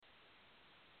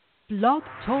Blog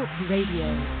Talk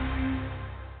Radio.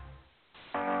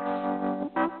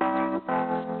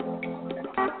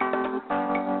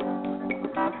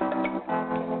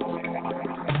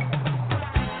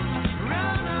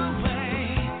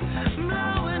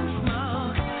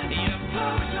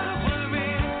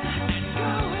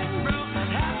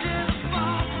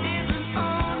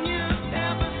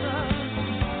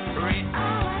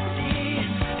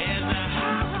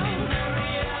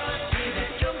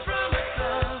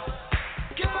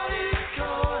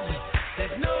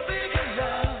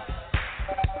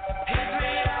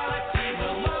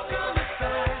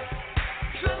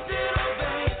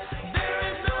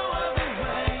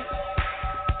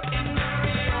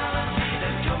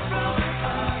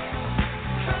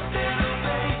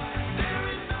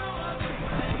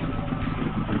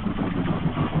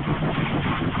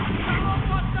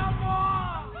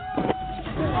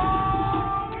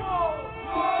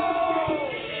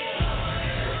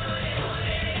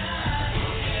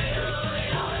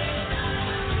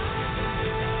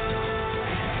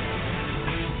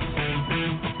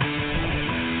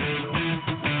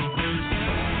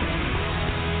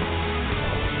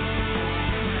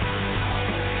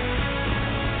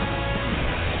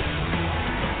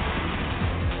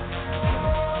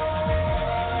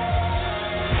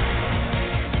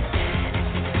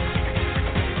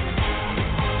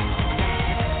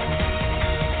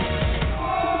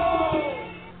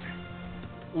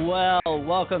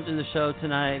 Welcome to the show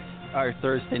tonight, our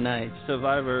Thursday night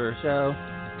Survivor show.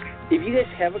 If you guys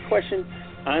have a question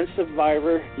on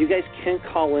Survivor, you guys can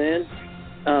call in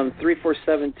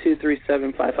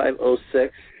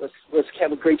 347-237-5506. Let's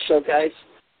have a great show, guys.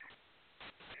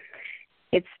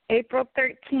 It's April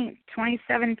 13th,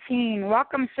 2017.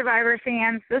 Welcome, Survivor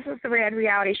fans. This is the Rad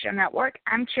Reality Show Network.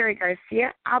 I'm Cherry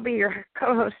Garcia. I'll be your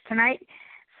co-host tonight.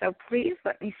 So please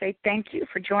let me say thank you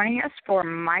for joining us for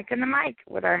Mike and the Mike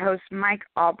with our host, Mike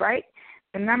ALLBRIGHT,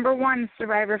 the #1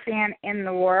 Survivor fan in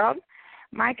the world.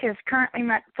 Mike has currently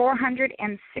met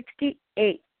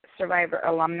 468 Survivor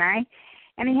alumni,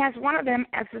 and he has one of them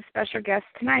as a special guest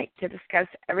tonight to discuss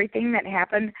everything that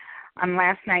happened on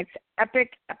last night's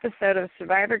epic episode of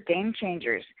Survivor Game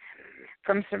Changers.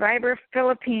 From Survivor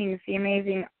Philippines, the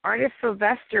amazing ARTIS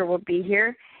Silvester will be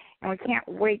here, and we can't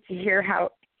wait to hear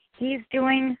how he's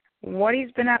doing, what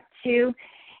he's been up to,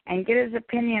 and get his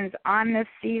opinions on this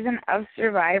season of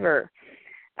Survivor.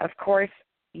 Of course,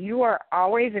 you are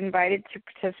always invited to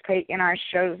participate in our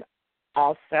shows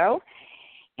also.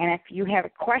 And if you have a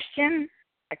question,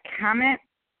 a comment,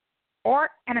 or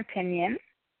an opinion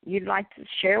you'd like to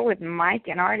share with Mike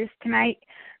and ARTIS tonight,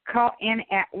 call in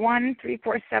at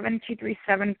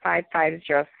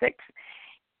 1-347-237-5506.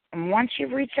 And once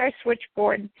you've reached our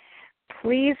switchboard,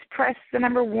 please press the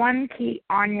 #1 key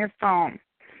on your phone.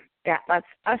 That lets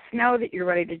us know that you're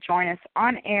ready to join us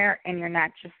on air and you're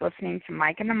not just listening to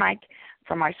Mike and the Mike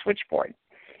from our switchboard.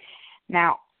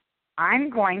 Now, I'm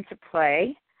going to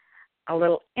play a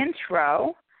little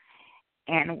intro,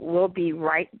 and we'll be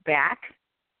right back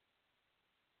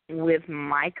with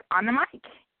Mike on the mic.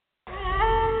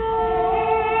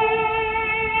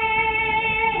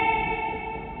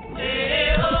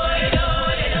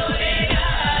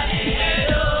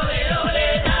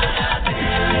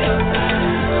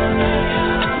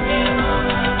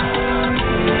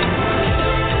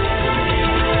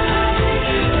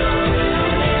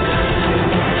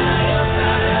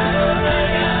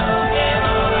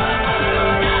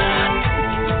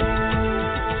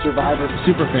 Survivor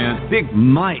superfan, Big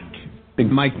Mike. Big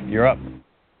Mike, you're up.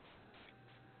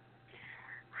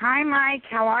 Hi, Mike.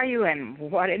 How are you? And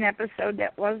what an episode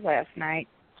that was last night.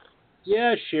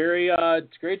 Yeah, Sherry,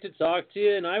 it's great to talk to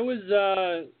you. And I was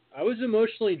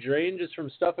emotionally drained just from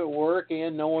stuff at work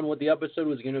and knowing what the episode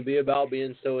was going to be about,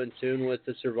 being so in tune with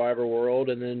the Survivor world.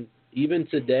 And then even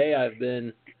today, I've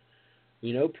been,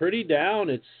 pretty down.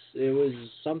 It was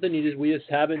something we just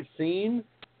haven't seen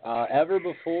ever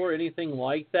before, anything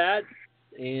like that.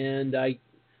 And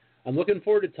I'm looking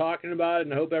forward to talking about it,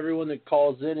 and I hope everyone that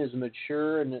calls in is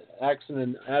mature and acts in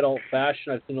an adult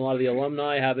fashion. I've seen a lot of the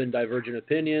alumni having divergent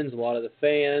opinions, a lot of the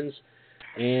fans,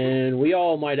 and we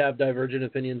all might have divergent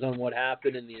opinions on what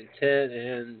happened and the intent,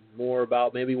 and more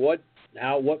about maybe what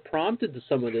prompted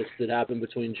some of this that happened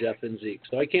between Jeff and Zeke.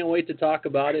 So I can't wait to talk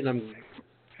about it, and I'm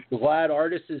glad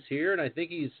ARTIS is here, and I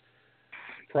think he's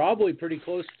probably pretty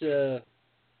close to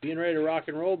being ready to rock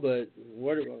and roll. But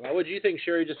what would you think,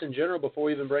 Sherry, just in general, before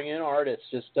we even bring in ARTIS?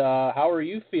 Just how are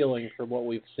you feeling from what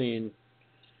we've seen?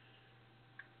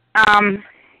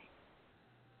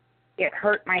 It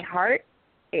hurt my heart.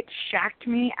 It shocked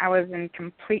me. I was in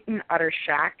complete and utter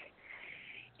shock.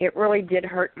 It really did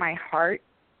hurt my heart.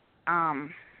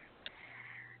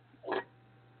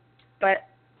 But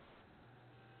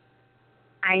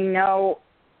I know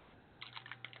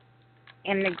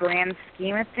in the grand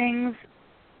scheme of things,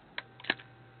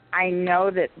 I know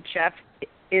that Jeff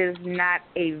is not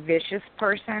a vicious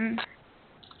person,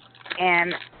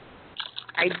 and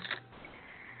I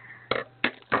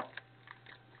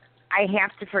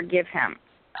have to forgive him.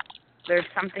 There's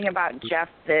something about Jeff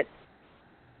that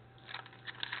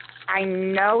I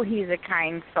know he's a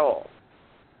kind soul,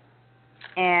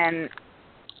 and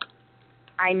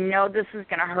I know this is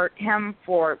going to hurt him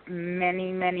for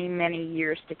many, many, many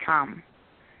years to come.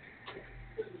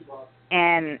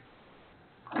 And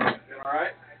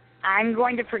I'm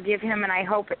going to forgive him, and I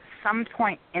hope at some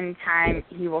point in time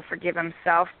he will forgive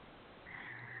himself.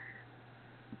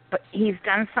 But he's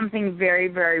done something very,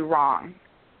 very wrong.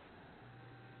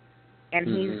 And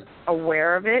he's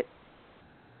aware of it,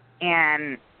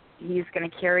 and he's going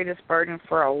to carry this burden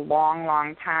for a long,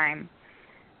 long time.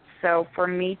 So for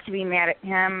me to be mad at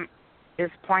him is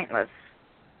pointless.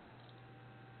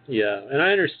 Yeah, and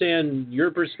I understand your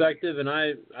perspective, and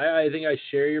I think I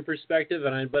share your perspective,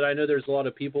 but I know there's a lot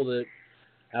of people that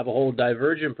have a whole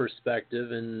divergent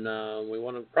perspective, and we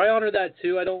want to probably honor that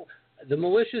too. The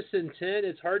malicious intent,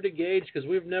 it's hard to gauge because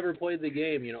we've never played the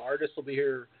game. You know, Artis will be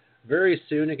here very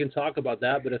soon and can talk about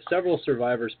that, but if several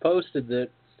survivors posted that,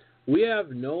 we have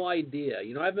no idea.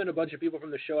 You know, I've met a bunch of people from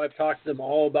the show. I've talked to them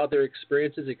all about their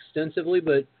experiences extensively,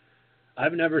 but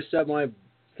I've never set my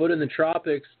foot in the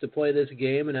tropics to play this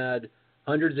game and had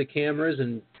hundreds of cameras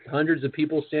and hundreds of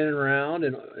people standing around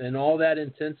and all that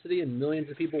intensity and millions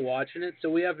of people watching it. So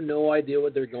we have no idea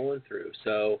what they're going through.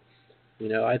 So, you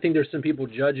know, I think there's some people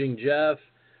judging Jeff,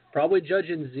 probably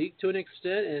judging Zeke to an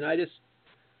extent, and I just,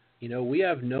 you know, we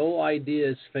have no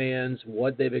idea as fans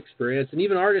what they've experienced. And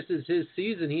even Artis, his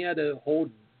season, he had a whole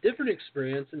different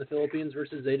experience in the Philippines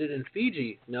versus they did in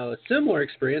Fiji. Now, a similar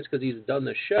experience because he's done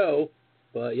the show.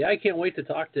 But, yeah, I can't wait to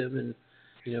talk to him and,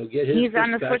 you know, get his perspective. He's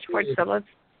on the switchboard, so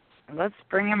let's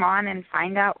bring him on and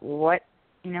find out what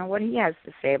he has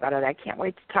to say about it. I can't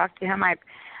wait to talk to him.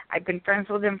 I've been friends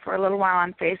with him for a little while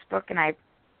on Facebook, and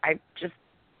I've just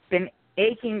been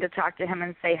aching to talk to him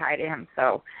and say hi to him.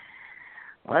 So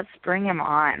let's bring him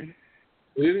on.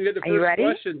 We can get the first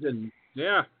questions in.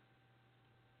 Yeah.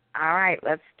 All right,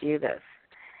 let's do this.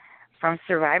 From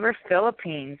Survivor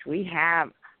Philippines, we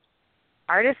have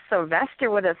ARTIS Silvester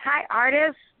with us. Hi,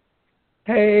 ARTIS.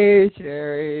 Hey,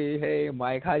 Sherry. Hey,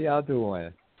 Mike. How y'all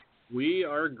doing? We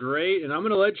are great, and I'm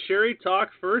going to let Sherry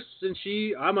talk first since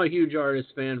I'm a huge ARTIS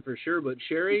fan for sure, but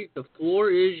Sherry, the floor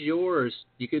is yours.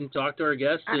 You can talk to our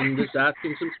guest and just ask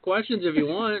him some questions if you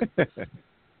want.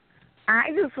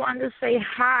 I just wanted to say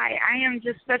hi. I am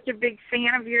just such a big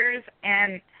fan of yours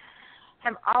and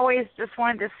have always just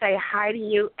wanted to say hi to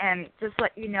you and just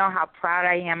let you know how proud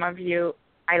I am of you.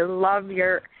 I love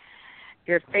your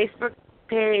Facebook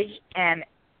page, and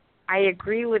I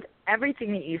agree with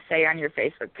everything that you say on your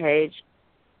Facebook page.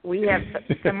 We have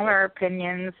similar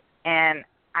opinions, and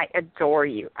I adore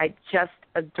you. I just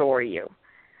adore you.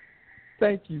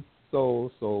 Thank you so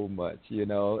much. You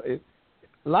know,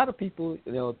 a lot of people,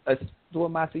 you know,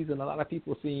 during my season, a lot of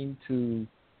people seem to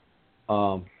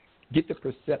get the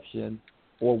perception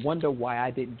or wonder why I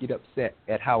didn't get upset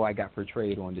at how I got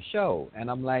portrayed on the show.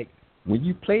 And I'm like, when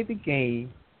you play the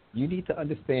game, you need to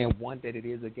understand, one, that it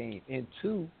is a game, and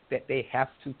two, that they have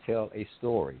to tell a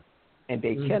story. And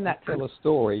they cannot tell a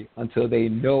story until they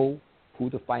know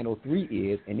who the final three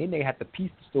is, and then they have to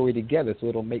piece the story together so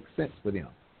it'll make sense for them.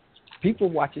 People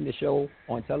watching the show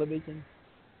on television,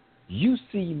 you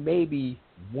see maybe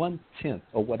 1/10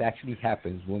 of what actually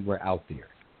happens when we're out there.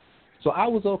 So I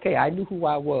was okay. I knew who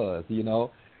I was, you know.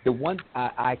 The one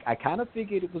I kind of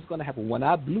figured it was going to happen. When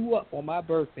I blew up on my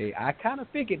birthday, I kind of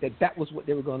figured that was what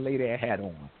they were going to lay their hat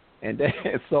on. And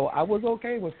so I was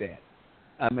okay with that.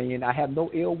 I mean, I have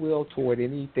no ill will toward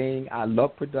anything. I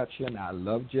love production. I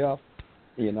love Jeff.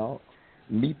 You know,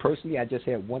 me personally, I just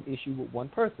had one issue with one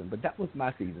person, but that was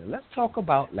my season. Let's talk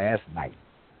about last night.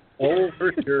 Oh,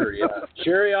 for sure, yeah.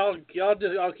 Sherry, I'll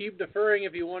keep deferring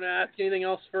if you want to ask anything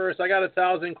else first. I got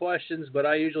 1,000 questions, but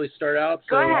I usually start out,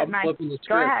 so I'm flipping the script.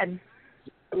 Go ahead.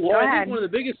 Well, I think one of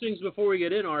the biggest things before we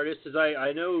get in, ARTIS, is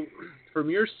I know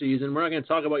from your season, we're not going to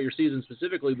talk about your season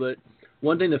specifically, but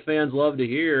one thing the fans love to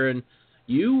hear, and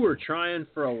you were trying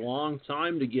for a long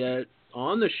time to get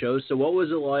on the show, so what was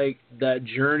it like, that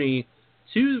journey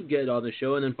to get on the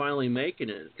show and then finally making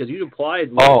it? Because you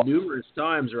applied numerous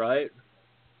times, right?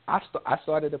 I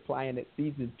started applying at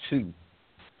season 2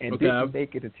 and didn't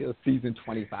make it until season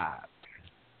 25.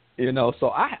 You know, so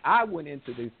I went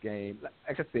into this game,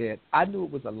 like I said, I knew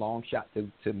it was a long shot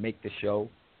to make the show.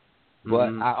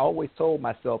 But I always told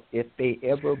myself if they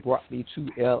ever brought me to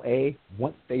LA,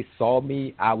 once they saw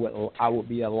me, I would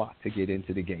be a lot to get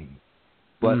into the game.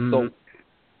 But so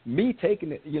me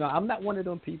taking it, I'm not one of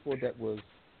them people that was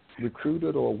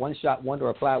recruited or one-shot wonder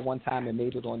or applied one time and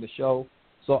made it on the show.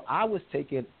 So I was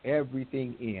taking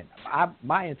everything in.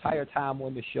 My entire time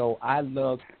on the show, I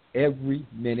loved every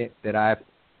minute that I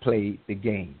played the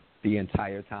game the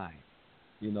entire time.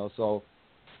 So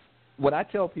what I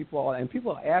tell people, and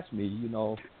people ask me,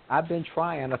 I've been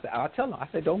trying. I tell them, I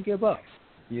say, don't give up.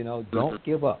 Don't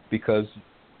give up, because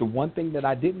the one thing that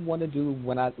I didn't want to do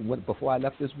before I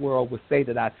left this world was say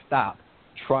that I stopped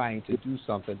trying to do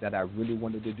something that I really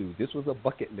wanted to do. This was a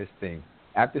bucket list thing.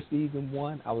 After season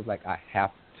 1, I was like, I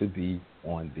have to be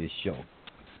on this show.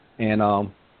 And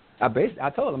I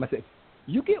told them, I said,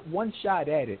 you get one shot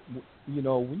at it.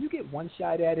 When you get one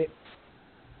shot at it,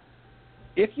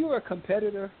 if you're a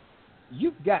competitor,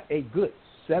 you've got a good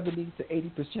 70 to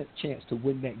 80% chance to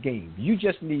win that game. You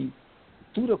just need,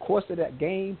 through the course of that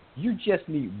game, you just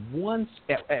need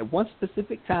at one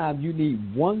specific time, you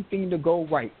need one thing to go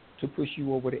right to push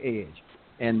you over the edge.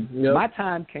 And my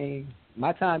time came,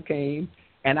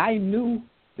 and I knew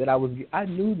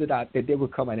that they were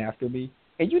coming after me.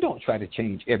 And you don't try to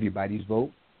change everybody's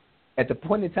vote. At the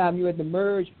point in time you're at the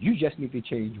merge, you just need to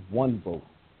change one vote.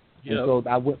 Yep. And so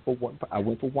I went for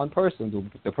one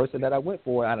person, the person that I went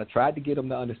for, and I tried to get them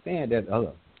to understand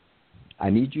that I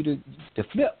need you to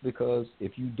flip, because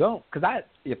if you don't,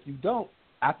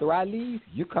 after I leave,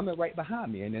 you're coming right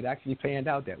behind me, and it actually panned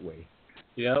out that way.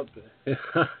 Yep.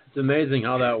 It's amazing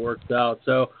how that worked out.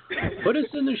 So put us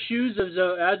in the shoes as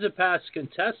a past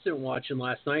contestant watching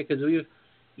last night, because we've,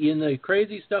 in the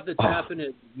crazy stuff that's happened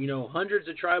at, hundreds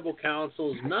of tribal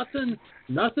councils, nothing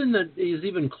that is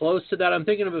even close to that. I'm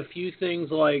thinking of a few things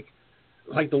like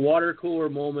the water cooler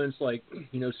moments, like,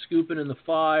 scooping in the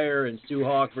fire, and Stu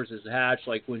Hawk versus Hatch,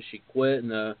 like when she quit,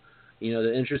 and the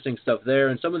interesting stuff there,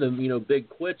 and some of the, big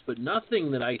quits, but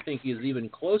nothing that I think is even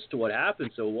close to what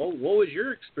happened. So what was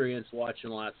your experience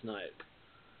watching last night?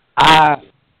 I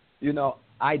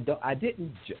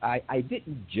didn't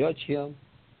judge him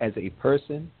as a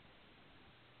person,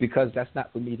 because that's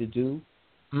not for me to do.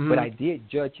 But I did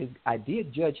judge his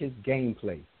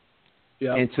gameplay.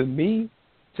 Yep. And to me,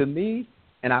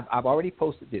 and I've already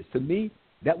posted this, to me,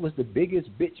 that was the biggest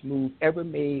bitch move ever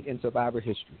made in Survivor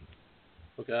history.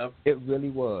 Okay. It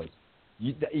really was.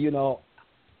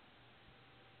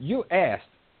 You're asked,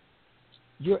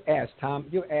 Tom,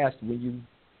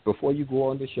 before you go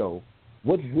on the show,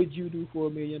 what would you do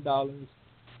for $1 million,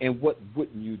 and what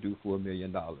wouldn't you do for $1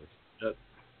 million? Yep.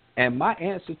 And my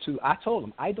answer I told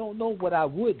him, I don't know what I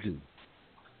would do,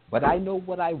 but I know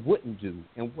what I wouldn't do.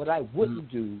 And what I wouldn't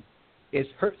do is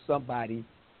hurt somebody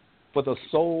for the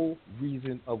sole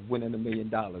reason of winning $1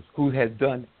 million, who has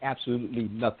done absolutely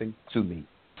nothing to me.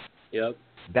 Yep.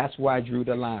 That's why I drew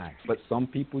the line. But some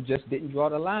people just didn't draw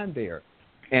the line there.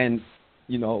 And,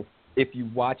 if you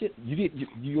watch it,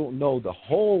 you don't know the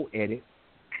whole edit,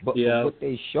 but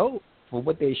for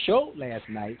what they showed last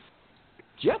night,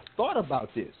 Jeff thought about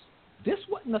this. This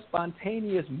wasn't a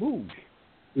spontaneous move.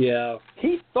 Yeah.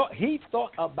 He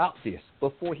thought about this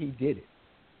before he did it.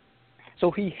 So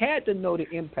he had to know the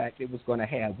impact it was going to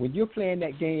have. When you're playing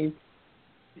that game,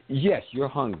 yes, you're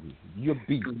hungry, you're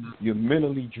beat, you're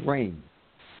mentally drained.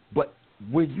 But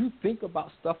when you think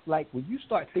about stuff like, when you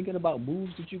start thinking about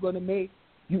moves that you're going to make,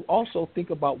 you also think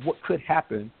about what could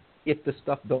happen if the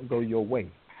stuff don't go your way.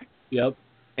 Yep.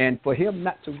 And for him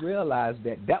not to realize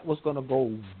that was going to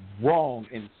go wrong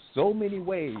in so many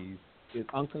ways is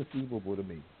inconceivable to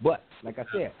me. But, like I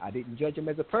said, I didn't judge him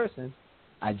as a person.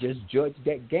 I just judged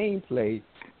that gameplay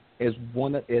as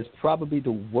probably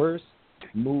the worst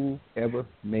move ever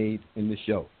made in the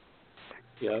show.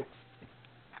 Yep.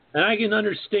 And I can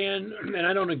understand, and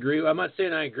I don't agree. I'm not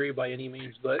saying I agree by any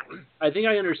means, but I think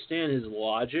I understand his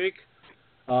logic.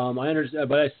 I understand,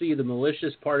 but I see the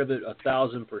malicious part of it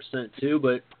 1,000% too.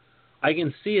 But I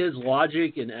can see his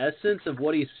logic and essence of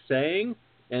what he's saying.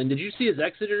 And did you see his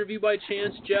exit interview by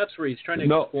chance, Jeff's, where he's trying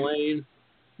to explain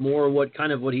more what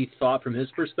he thought from his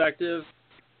perspective?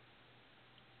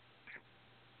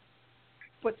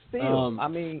 But still,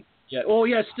 yeah. Well,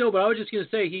 yeah, still. But I was just going to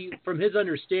say, from his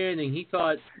understanding, he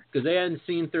thought, because they hadn't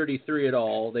seen 33 at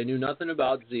all, they knew nothing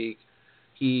about Zeke.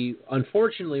 He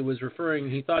unfortunately was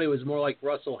he thought he was more like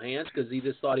Russell Hantz, because he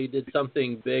just thought he did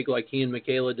something big, like he and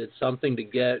Michaela did something to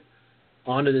get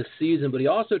onto this season. But he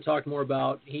also talked more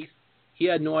about he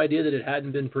had no idea that it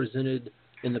hadn't been presented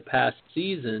in the past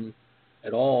season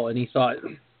at all, and he thought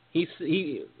he's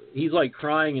like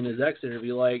crying in his exit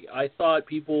interview, like, I thought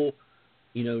people,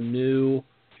 knew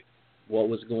what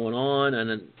was going on, and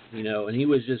then, and he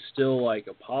was just still like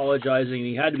apologizing.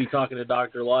 He had to be talking to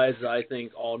Dr. Liza, I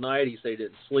think, all night. He said he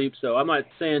didn't sleep. So I'm not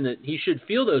saying that he should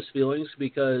feel those feelings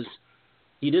because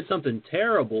he did something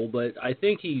terrible, but I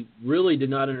think he really did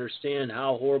not understand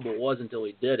how horrible it was until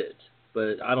he did it.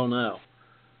 But I don't know.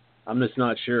 I'm just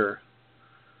not sure.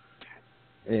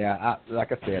 Yeah,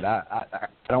 like I said,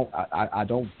 I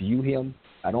don't view him.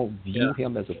 I don't view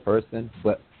him as a person,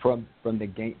 but from the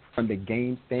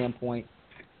game standpoint,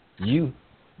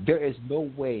 there is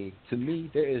no way. To me,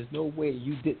 there is no way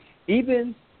you did.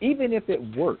 Even if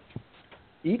it worked,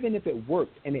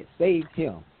 and it saved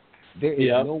him, there is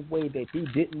no way that he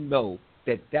didn't know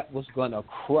that was gonna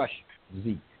crush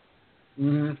Zeke.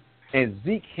 Mm-hmm. And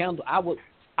Zeke handled.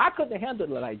 I couldn't have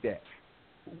handled it like that.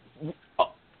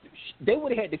 They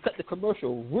would have had to cut the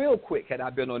commercial real quick had I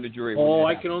been on the jury. Oh,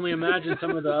 I can only imagine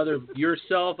some of the other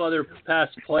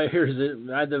past players.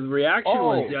 The reaction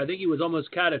was, I think he was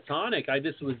almost catatonic. I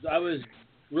was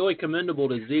really commendable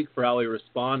to Zeke for how he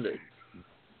responded.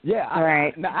 Yeah,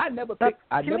 right. I never picked.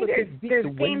 There's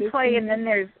gameplay, and then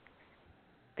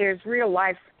there's real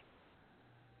life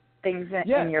things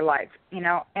in your life,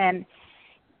 and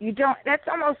you don't. That's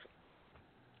almost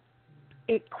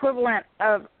equivalent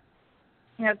of,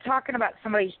 talking about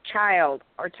somebody's child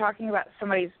or talking about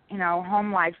somebody's,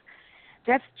 home life.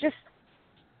 That's just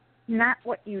not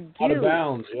what you do. Out of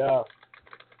bounds, yeah.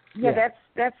 Yeah,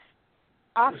 that's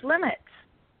off limits.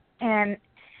 And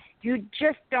you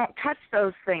just don't touch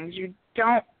those things. You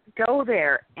don't go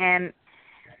there. And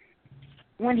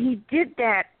when he did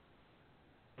that,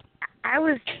 I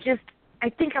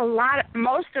think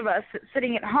most of us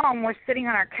sitting at home were sitting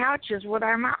on our couches with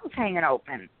our mouths hanging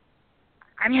open.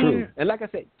 I mean, true. And like I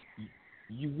said,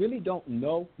 you really don't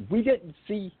know. We didn't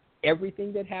see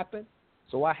everything that happened,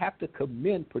 so I have to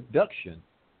commend production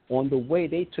on the way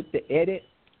they took the edit,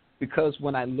 because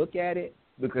when I look at it,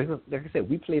 because like I said,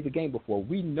 we played the game before.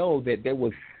 We know that there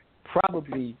was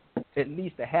probably at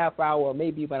least a half hour,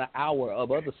 maybe even an hour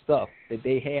of other stuff that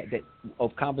they had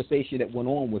of conversation that went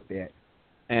on with that.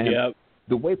 And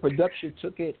the way production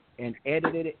took it and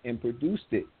edited it and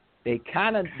produced it,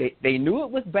 they knew it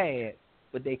was bad,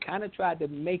 but they kind of tried to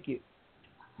make it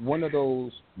one of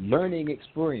those learning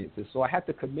experiences. So I have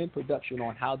to commend production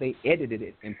on how they edited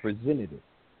it and presented it.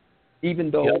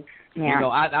 Even though,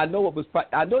 I know it was.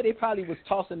 I know they probably was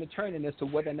tossing and turning as to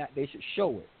whether or not they should show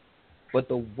it. But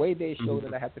the way they showed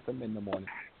it, I have to commend them on it.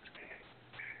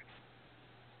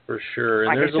 For sure.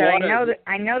 And like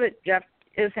I know that Jeff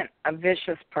isn't a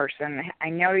vicious person. I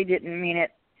know he didn't mean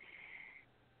it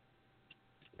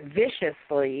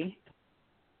viciously.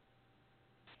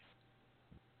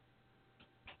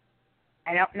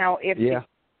 I don't know if the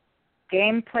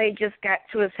gameplay just got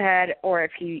to his head or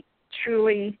if he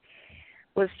truly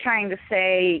was trying to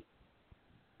say,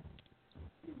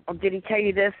 oh, did he tell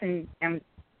you this and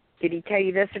did he tell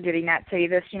you this or did he not tell you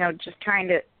this? Just trying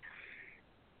to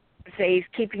say he's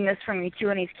keeping this from you too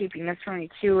and he's keeping this from you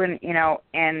too, and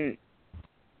and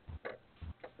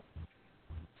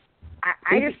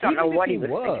I just don't know what he was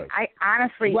thinking. I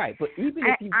honestly, right, but even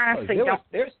if he honestly was,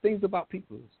 there's things about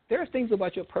there's things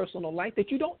about your personal life that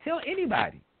you don't tell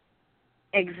anybody.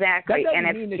 Exactly,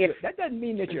 that doesn't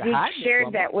mean that you're Zeke hiding shared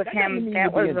from that with that him. Doesn't mean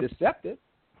that you're was deceptive.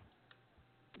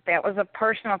 That was a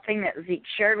personal thing that Zeke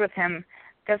shared with him.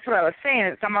 That's what I was saying.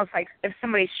 It's almost like if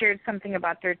somebody shared something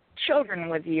about their children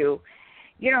with you,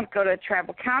 you don't go to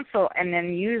tribal council and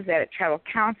then use that at tribal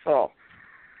council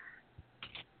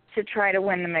to try to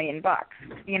win the $1 million.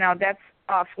 That's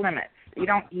off limits. You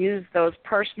don't use those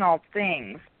personal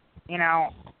things,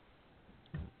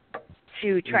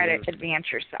 to try to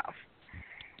advance yourself.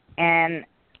 And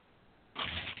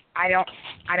I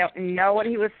don't know what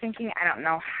he was thinking. I don't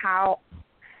know how.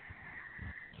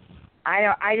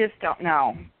 I just don't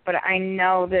know. But I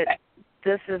know that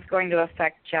this is going to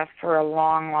affect Jeff for a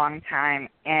long, long time,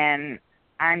 and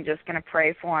I'm just going to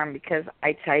pray for him because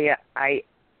I tell you,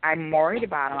 I'm worried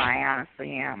about him. I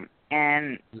honestly am,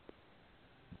 and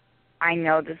I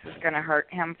know this is going to hurt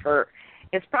him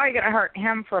it's probably going to hurt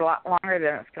him for a lot longer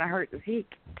than it's going to hurt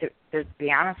Zeke, to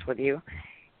be honest with you.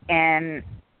 And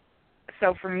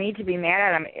so for me to be mad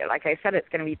at him, like I said, it's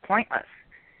going to be pointless.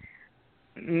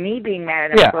 Me being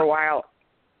mad at him for a while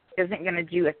isn't going to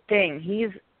do a thing.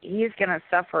 He's going to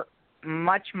suffer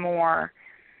much more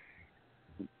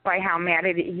by how mad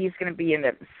he's going to be in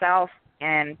himself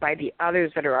and by the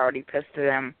others that are already pissed at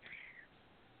him.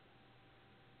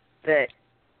 That,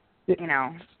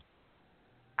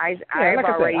 I've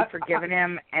already forgiven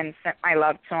him and sent my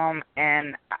love to him,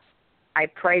 and I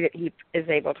pray that he is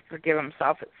able to forgive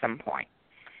himself at some point.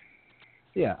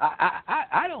 Yeah,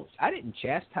 I didn't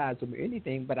chastise him or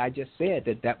anything, but I just said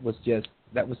that was a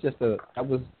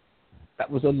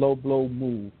low blow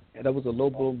move. That was a low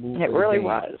blow move. It really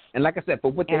was. And like I said,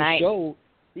 but what they showed,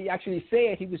 he actually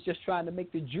said he was just trying to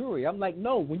make the jury. I'm like,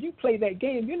 no, when you play that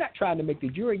game, you're not trying to make the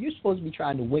jury. You're supposed to be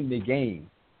trying to win the game.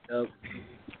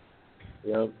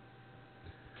 Yep.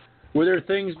 Were there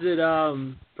things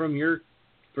that from your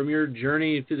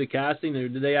journey through the casting,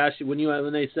 did they ask you when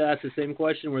they asked the same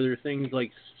question? Were there things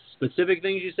like specific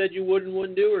things you said you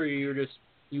wouldn't do, or you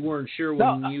weren't sure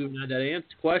when you had that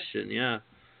question? Yeah.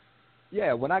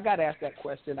 Yeah, when I got asked that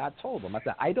question, I told them. I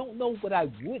said, I don't know what I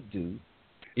would do.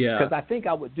 Yeah. Because I think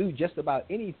I would do just about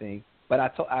anything, but I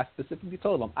specifically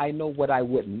told them I know what I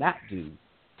would not do.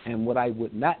 And what I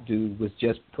would not do was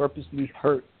just purposely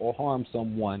hurt or harm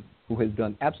someone who has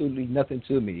done absolutely nothing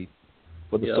to me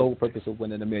for the sole purpose of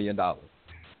winning $1 million.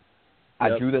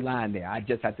 I drew the line there. I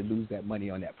just had to lose that money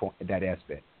on that point, that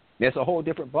aspect. There's a whole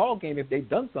different ball game if they've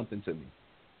done something to me.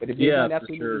 But if they've done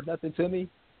absolutely nothing to me,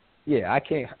 I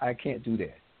can't do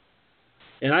that.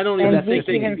 And I don't even think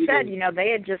Zeke even said, they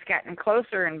had just gotten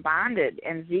closer and bonded,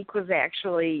 and Zeke was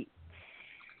actually,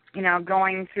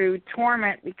 going through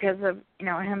torment because of,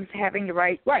 him having to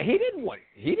write. Right. He didn't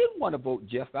want to vote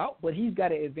Jeff out, but he's got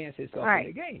to advance himself in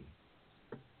the game.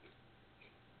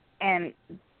 And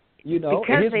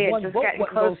because they had just gotten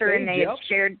closer and they had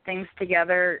shared things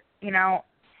together,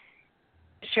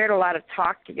 shared a lot of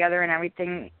talk together and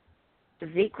everything,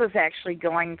 Zeke was actually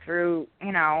going through,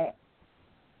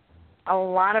 a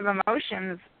lot of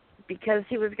emotions because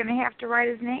he was going to have to write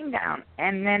his name down.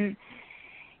 And then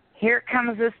here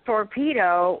comes this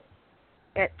torpedo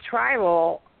at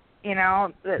Tribal,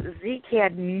 that Zeke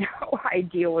had no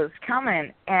idea was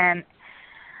coming. And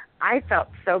I felt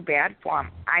so bad for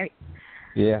him.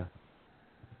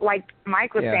 Like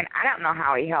Mike was saying, I don't know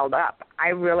how he held up. I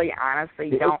really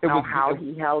honestly don't know how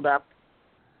he held up.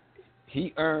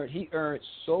 He earned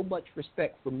so much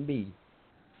respect from me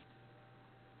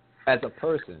as a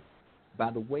person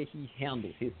by the way he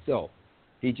handled himself.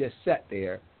 He just sat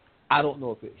there. I don't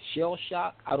know if it's shell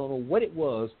shock. I don't know what it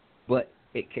was, but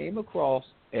it came across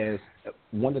as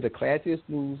one of the classiest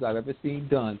moves I've ever seen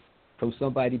done from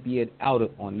somebody being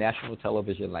outed on national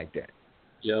television like that.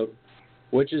 Yep.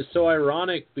 Which is so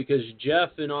ironic because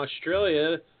Jeff in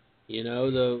Australia,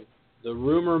 the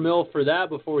rumor mill for that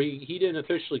before he didn't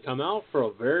officially come out for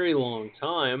a very long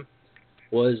time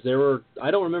was I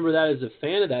don't remember that as a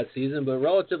fan of that season, but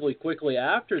relatively quickly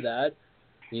after that,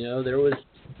 there was,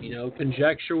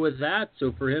 conjecture with that.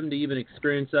 So for him to even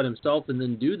experience that himself and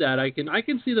then do that, I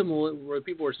can see where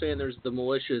people are saying there's the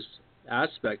malicious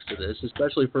aspects to this,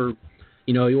 especially for,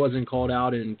 he wasn't called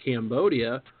out in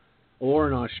Cambodia or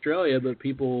in Australia, but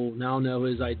people now know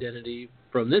his identity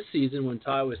from this season when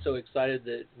Ty was so excited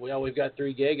that, we've got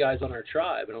 3 gay guys on our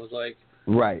tribe. And I was like,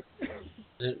 right.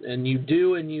 And you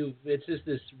do, it's just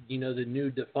this, the new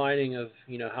defining of,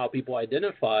 how people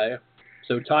identify.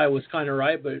 So Ty was kind of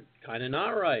right, but kind of not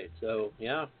right. So,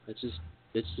 yeah, it's just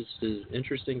an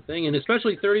interesting thing. And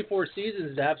especially 34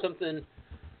 seasons to have something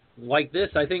like this.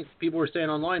 I think people were saying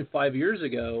online 5 years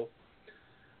ago,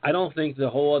 I don't think the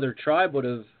whole other tribe would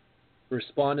have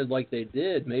responded like they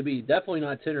did. Maybe definitely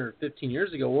not 10 or 15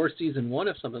 years ago or season 1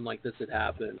 if something like this had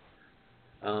happened.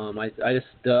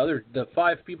 The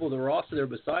 5 people that were also there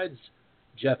besides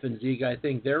Jeff and Zeke, I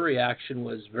think their reaction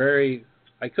was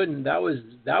that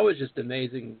was just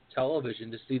amazing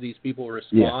television to see these people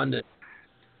respond. And,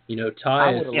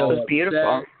 Ty is so it was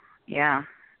beautiful. Yeah.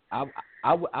 I'm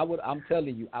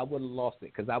telling you, I would have lost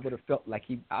it because I would have felt like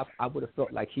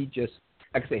he just,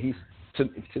 like I said, he's,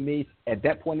 to me, at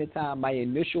that point in time, my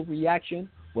initial reaction,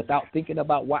 without thinking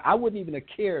about why, I wouldn't even have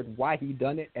cared why he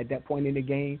done it at that point in the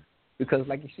game. Because,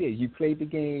 like you said, you played the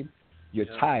game, you're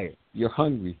tired, you're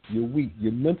hungry, you're weak,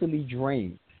 you're mentally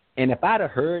drained. And if I'd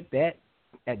have heard that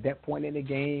at that point in the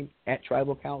game at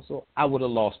Tribal Council, I would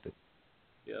have lost it.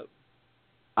 Yep.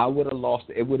 I would have lost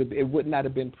it. It would not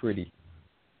have been pretty.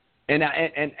 And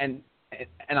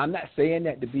I'm not saying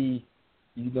that to be,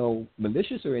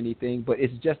 malicious or anything, but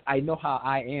it's just I know how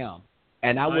I am,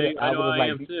 and I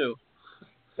am too.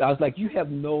 I was like, you have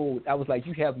no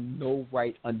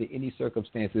right under any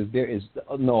circumstances. There is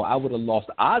no. I would have lost.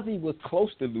 Ozzy was close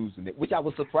to losing it, which I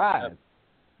was surprised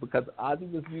because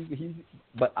Ozzy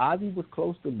was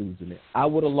close to losing it. I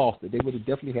would have lost it. They would have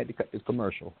definitely had to cut this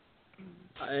commercial.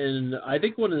 And I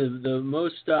think one of the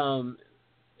most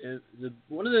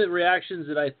one of the reactions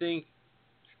that I think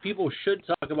people should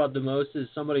talk about the most is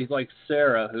somebody like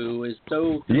Sarah, who is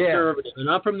so conservative. And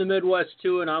I'm from the Midwest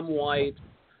too, and I'm white.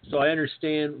 So I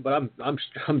understand, but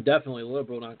I'm definitely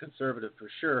liberal, not conservative for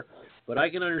sure. But I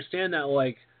can understand that,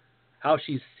 like, how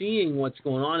she's seeing what's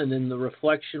going on, and then the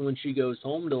reflection when she goes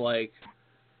home to, like,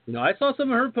 you know, I saw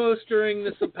some of her posts during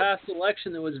this past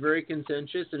election that was very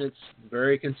contentious, and it's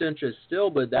very contentious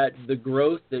still, but that the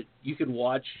growth that you could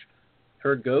watch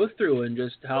her go through and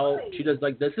just how she does,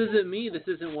 like, this isn't me, this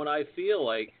isn't what I feel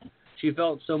like. She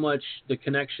felt so much the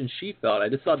connection she felt. I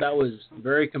just thought that was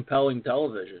very compelling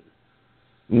television.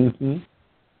 Mm-hmm.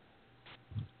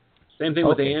 Same thing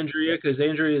with Andrea, because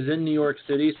Andrea is in New York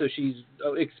City, so she's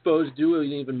exposed to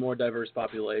an even more diverse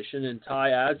population. And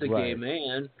Ty, as a gay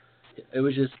man, it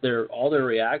was just all their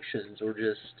reactions were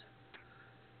just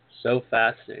so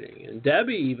fascinating. And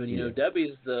Debbie, even, you know,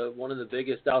 Debbie's one of the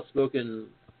biggest outspoken,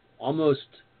 almost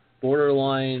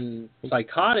borderline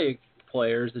psychotic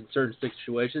players in certain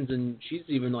situations, and she's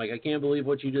even like, I can't believe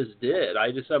what you just did.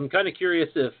 I'm kind of curious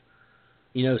if,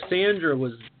 you know, Sandra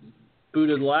was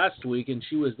booted last week and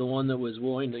she was the one that was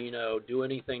willing to, you know, do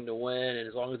anything to win, and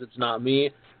as long as it's not me.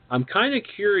 I'm kind of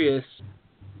curious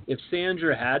if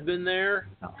Sandra had been there,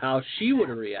 how she would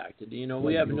have reacted. You know,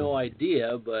 we have no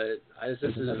idea, but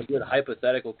this is a good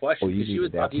hypothetical question, because she was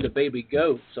about to eat a baby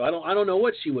goat, so I don't know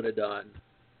what she would have done.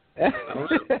 I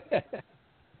don't know.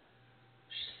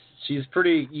 She's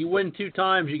pretty. You win 2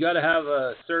 times, you got to have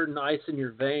a certain ice in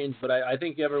your veins. But I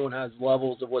think everyone has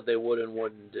levels of what they would and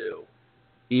wouldn't do.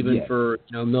 Even for,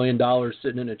 you know, $1 million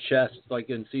sitting in a chest, like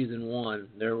in season 1,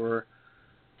 there were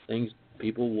things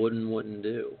people wouldn't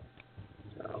do.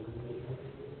 So.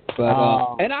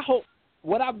 But and I hope,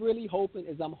 what I'm really hoping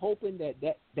is, I'm hoping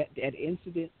that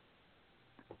incident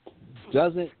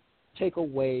doesn't take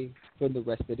away from the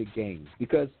rest of the game,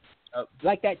 because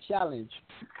like that challenge,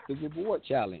 the reward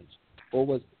challenge,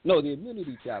 the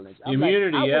immunity challenge. I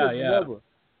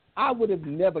would have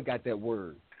never got that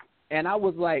word, and I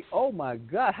was like, oh my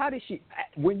God, how did she?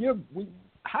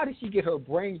 How did she get her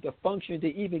brain to function to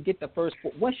even get the first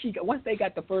 4? Once they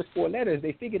got the first 4 letters,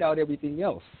 they figured out everything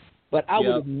else. But I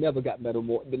would have never got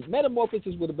metamorphosis. The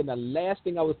metamorphosis would have been the last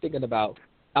thing I was thinking about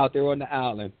out there on the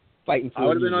island. Fighting for I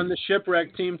would have been on the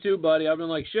shipwreck team too, buddy. I've been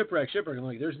like, shipwreck. I'm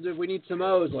like, we need some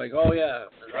O's. Like, oh yeah.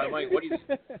 I'm like, what do you?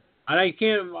 And I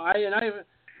can't.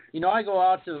 I go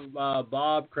out to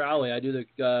Bob Crowley. I do the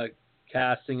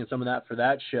casting and some of that for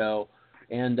that show.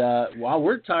 And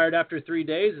we're tired after 3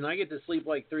 days, and I get to sleep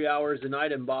like 3 hours a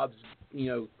night in Bob's, you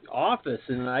know, office,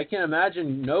 and I can't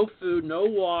imagine no food, no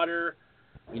water.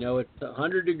 You know, it's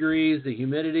 100 degrees, the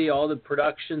humidity, all the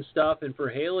production stuff, and for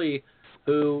Haley,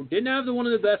 who didn't have one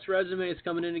of the best resumes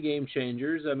coming into Game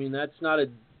Changers. I mean, that's not a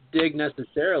dig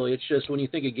necessarily. It's just when you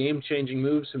think of game-changing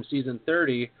moves from season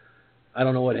 30, I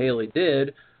don't know what Haley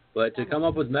did, but to come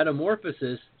up with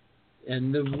Metamorphosis.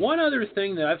 And the one other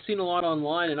thing that I've seen a lot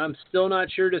online, and I'm still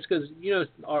not sure, just because, you know,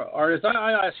 artists,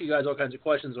 I ask you guys all kinds of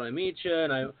questions when I meet you,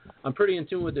 and I'm pretty in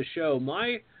tune with the show.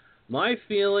 My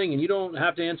feeling, and you don't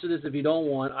have to answer this if you don't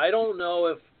want, I don't know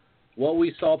if what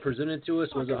we saw presented to us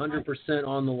was 100%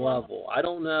 on the level. I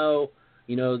don't know,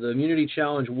 you know, the Immunity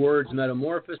Challenge words,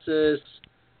 Metamorphosis,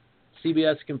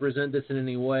 CBS can present this in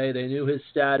any way. They knew his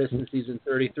status in season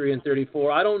 33 and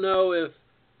 34. I don't know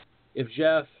if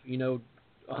Jeff, you know,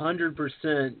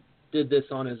 100% did this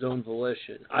on his own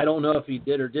volition. I don't know if he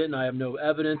did or didn't. I have no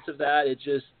evidence of that. It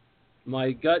just,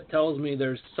 my gut tells me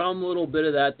there's some little bit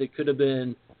of that could have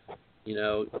been, you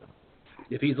know,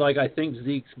 if he's like, I think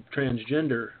Zeke's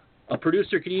transgender, a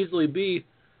producer could easily be,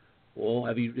 well,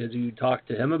 have you talked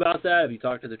to him about that? Have you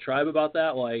talked to the tribe about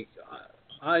that? Like,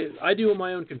 I do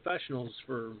my own confessionals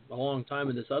for a long time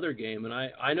in this other game, and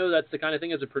I know that's the kind of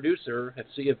thing as a producer,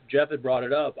 if Jeff had brought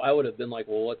it up, I would have been like,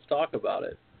 well, let's talk about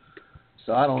it.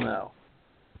 So I don't know.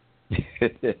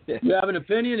 You have an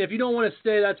opinion? If you don't want to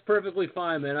stay, that's perfectly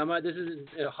fine, man. This is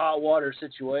a hot water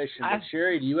situation. But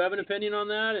Sherry, do you have an opinion on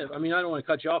that? I mean, I don't want to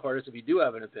cut you off, artist, if you do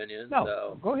have an opinion.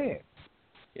 No, go ahead.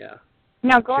 Yeah.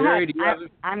 No, go Sherry,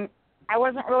 ahead. I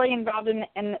wasn't really involved in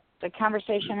the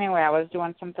conversation anyway. I was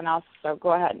doing something else, so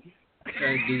go ahead.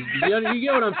 You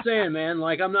get what I'm saying, man.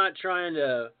 Like, I'm not trying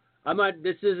to.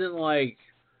 This isn't like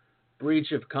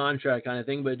breach of contract kind of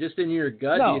thing, but just in your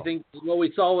gut, do you think what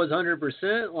we saw was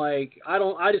 100%? Like,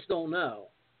 I just don't know.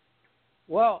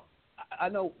 Well, I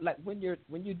know, like when you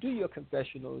do your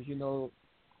confessionals, you know,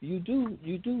 you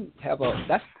do have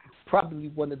that's probably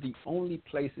one of the only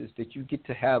places that you get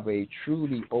to have a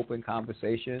truly open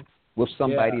conversation with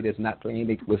somebody that's not playing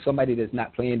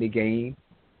the game.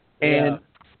 And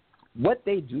what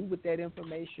they do with that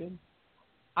information,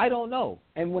 I don't know.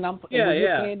 And when you're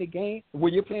playing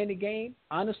the game,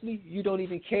 honestly, you don't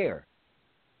even care.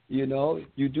 You know,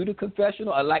 you do the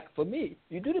confessional. Like for me,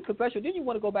 you do the confessional, then you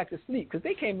want to go back to sleep because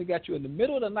they came and got you in the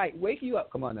middle of the night, wake you up.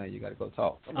 Come on now, you got to go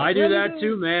talk. I do that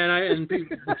too, man. And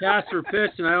the cast are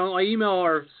pissed, and I email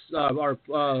our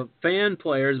fan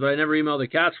players, but I never email the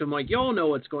cast. I'm like, y'all know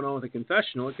what's going on with the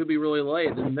confessional. It could be really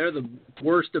late, and they're the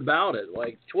worst about it.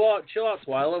 Like, chill out,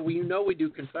 Twyla. You know we do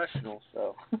confessionals,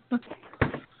 so.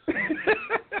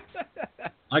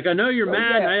 Like, I know you're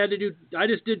mad. Yeah. I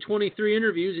just did 23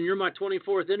 interviews, and you're my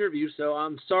 24th interview, so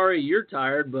I'm sorry you're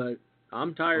tired, but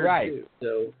I'm tired too.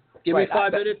 So give me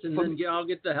 5 minutes, and then I'll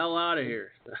get the hell out of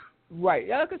here. Right.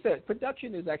 Yeah, like I said,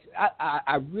 production is actually,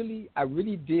 I really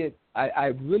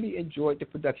enjoyed the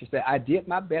production set. I did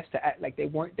my best to act like they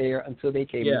weren't there until they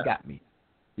came and got me.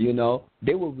 You know,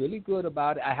 they were really good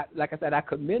about it. Like I said, I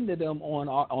commended them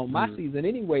on my season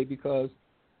anyway because,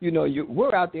 you know,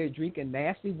 we're out there drinking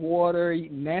nasty water,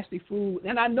 eating nasty food,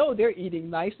 and I know they're eating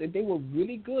nice, and they were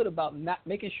really good about not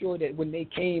making sure that when they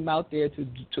came out there to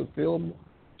film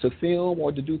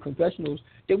or to do confessionals,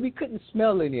 that we couldn't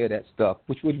smell any of that stuff,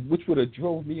 which would have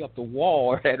drove me up the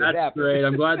wall. That's great.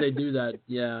 I'm glad they do that.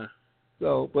 Yeah.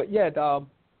 So, but yeah,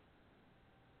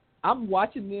 I'm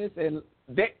watching this, and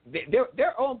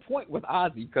they're on point with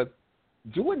Ozzy because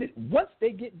doing it once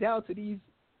they get down to these,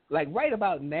 like right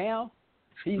about now.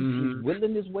 He's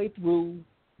willing his way through.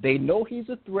 They know he's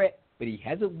a threat, but he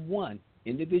hasn't won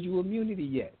individual immunity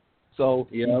yet. So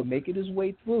he's making his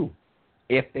way through.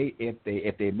 If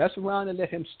they mess around and let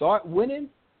him start winning,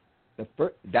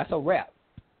 that's a wrap.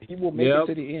 He will make it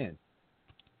to the end.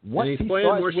 And he's playing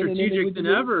more strategic than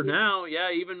ever now. Yeah,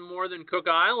 even more than Cook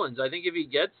Islands. I think if he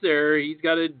gets there, he's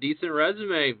got a decent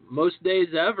resume most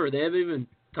days ever. They haven't even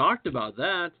talked about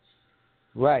that.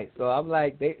 Right. So I'm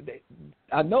like,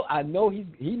 I know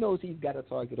he knows he's got a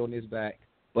target on his back,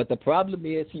 but the problem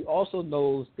is he also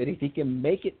knows that if he can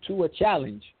make it to a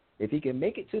challenge, if he can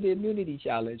make it to the immunity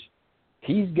challenge,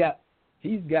 he's got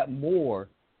more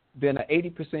than an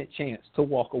 80% chance to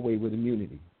walk away with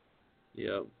immunity.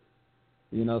 Yep.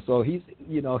 You know, so he's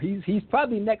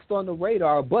probably next on the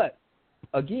radar, but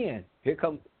again,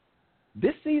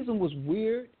 this season was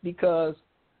weird because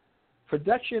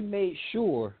production made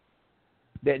sure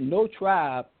that no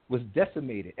tribe was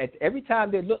decimated. Every time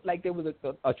they looked like there was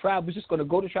a tribe was just going to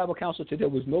go to tribal council till there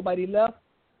was nobody left,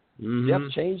 Jeff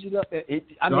changed it up.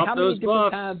 How many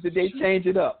different times did they change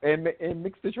it up and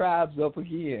mix the tribes up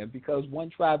again? Because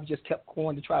one tribe just kept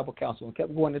going to tribal council and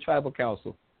kept going to tribal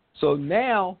council. So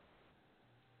now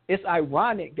it's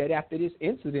ironic that after this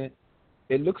incident,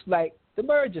 it looks like the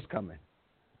merge is coming.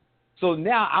 So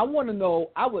now I want to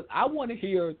know, I want to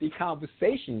hear the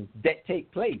conversations that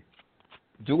take place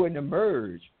during the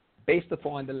merge based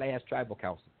upon the last tribal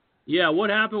council. Yeah,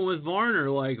 what happened with Varner?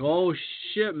 Like, oh,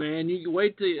 shit, man, you can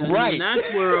wait till... Right. And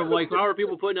that's where, like, how are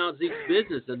people putting out Zeke's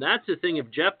business? And that's the thing. If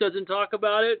Jeff doesn't talk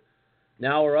about it,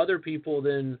 now are other people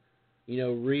then,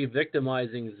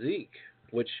 re-victimizing Zeke,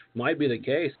 which might be the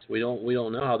case. We don't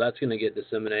know how that's going to get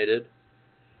disseminated.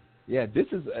 Yeah, this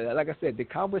is, like I said, the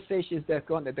conversation that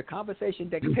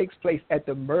takes place at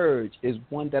the merge is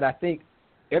one that I think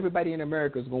everybody in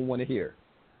America is going to want to hear.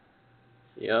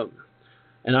 Yep.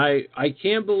 And I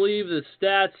can't believe the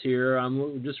stats here.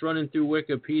 I'm just running through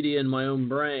Wikipedia in my own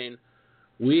brain.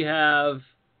 We have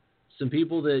some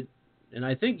people that, and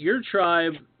I think your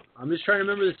tribe, I'm just trying to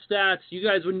remember the stats. You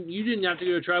guys, you didn't have to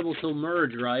go to tribal till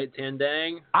merge, right?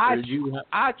 Tandang? I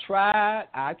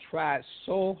tried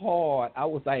so hard. I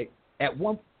was like,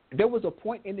 there was a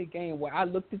point in the game where I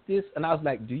looked at this and I was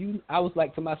like,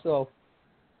 to myself,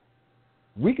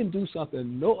 we can do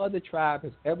something no other tribe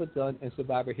has ever done in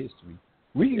Survivor history.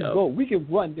 We can we can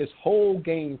run this whole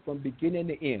game from beginning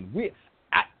to end.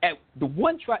 The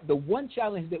one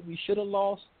challenge that we should have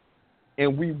lost,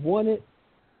 and we won it.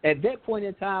 At that point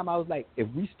in time, I was like, if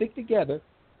we stick together,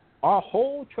 our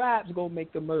whole tribe's gonna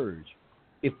make the merge.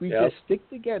 If we just stick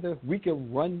together, we can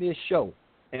run this show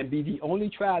and be the only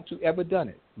tribe to ever done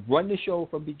it. Run the show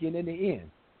from beginning to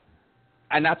end.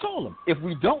 And I told them, if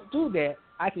we don't do that,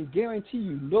 I can guarantee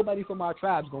you nobody from our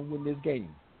tribe's going to win this game.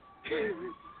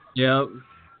 Yep.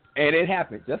 And it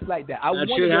happened just like that. That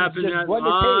should happen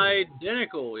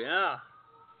identical, yeah.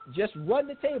 Just run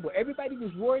the table. Everybody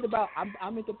was worried about,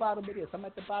 I'm at the bottom of this, I'm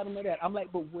at the bottom of that. I'm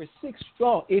like, but we're 6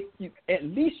 strong. At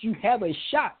least you have a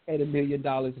shot at $1 million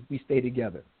if we stay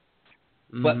together.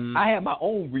 But I had my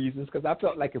own reasons because I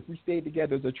felt like if we stayed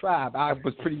together as a tribe, I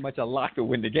was pretty much a lock to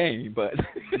win the game. But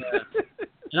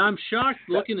And I'm shocked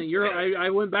looking at I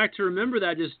went back to remember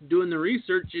that just doing the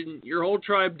research, and your whole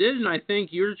tribe did, and I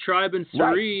think your tribe and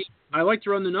Suri, I like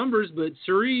to run the numbers, but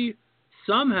Suri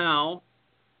somehow,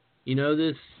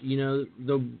 the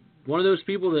one of those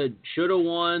people that should have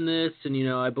won this, and, you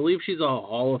know, I believe she's a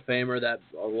Hall of Famer, that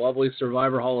a lovely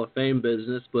Survivor Hall of Fame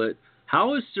business, but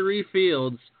how is Cirie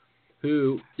Fields,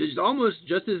 who is almost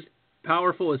just as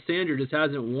powerful as Sandra, just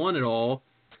hasn't won it all?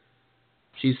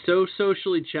 She's so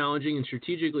socially challenging and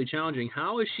strategically challenging.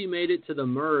 How has she made it to the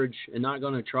merge and not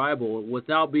gone to tribal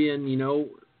without being, you know,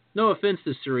 no offense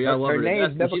to Cirie, I love her.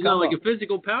 But she's not like a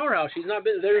physical powerhouse. She's not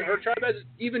been there. Her tribe has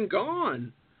even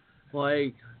gone.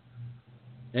 Like,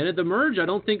 and at the merge, I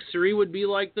don't think Cirie would be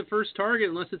like the first target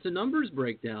unless it's a numbers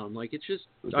breakdown. Like, it's just,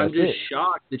 I'm just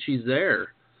shocked that she's there.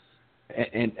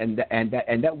 And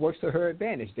that works to her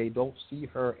advantage. They don't see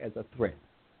her as a threat.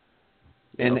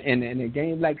 And in a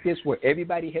game like this where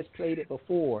everybody has played it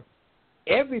before,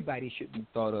 everybody should be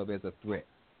thought of as a threat,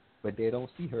 but they don't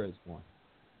see her as one.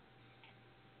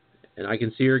 And I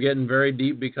can see her getting very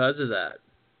deep because of that.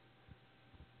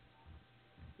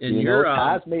 And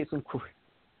Taz made some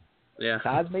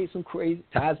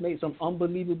Taz made some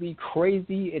unbelievably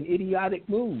crazy and idiotic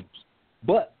moves.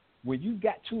 But when you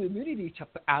got 2 immunity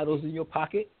idols in your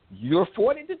pocket, you're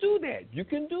afforded to do that. You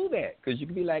can do that because you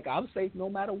can be like, I'm safe no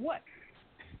matter what.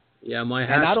 Yeah, my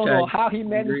hashtag. And I don't know how he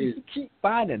manages to keep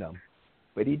finding them,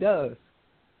 but he does.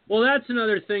 Well, that's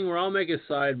another thing where I'll make a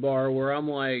sidebar where I'm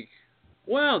like,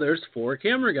 wow, there's 4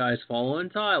 camera guys following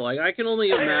Ty. Like, I can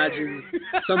only imagine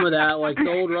some of that, like the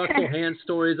old Russell Hand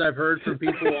stories I've heard from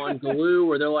people on Glue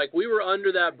where they're like, we were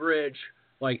under that bridge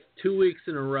like 2 weeks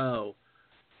in a row,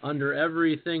 under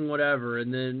everything, whatever.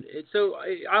 And then,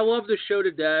 I love the show to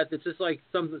death. It's just like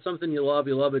something you love.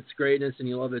 You love its greatness and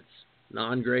you love its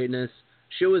non-greatness.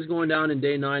 Show is going down in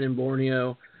day 9 in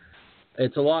Borneo.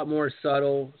 It's a lot more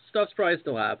subtle. Stuff's probably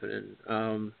still happening.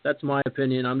 That's my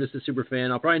opinion. I'm just a super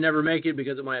fan. I'll probably never make it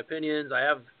because of my opinions. I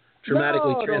have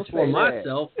dramatically transformed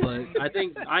myself, but I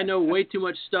think I know way too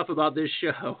much stuff about this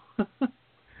show.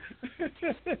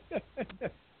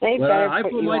 They better I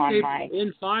put put you my on, tape Mike.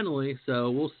 in finally, so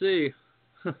we'll see.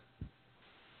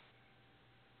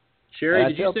 Sherry,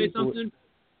 did you say something?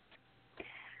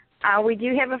 We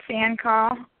do have a fan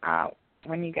call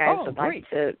when you guys would like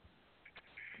to.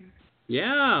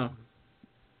 Yeah.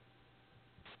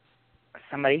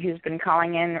 Somebody who's been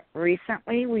calling in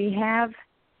recently. We have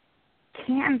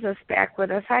Kansas back with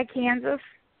us. Hi, Kansas.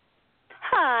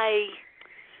 Hi.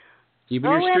 Keeping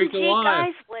your streak alive.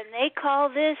 Guys, when they call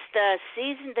this the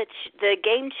season, the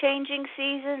game-changing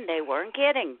season, they weren't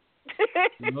kidding.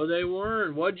 No, they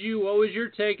weren't. What was your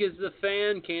take as the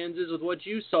fan, Kansas, with what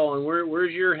you saw, and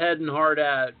where's your head and heart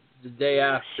at the day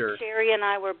after? Sherry and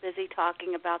I were busy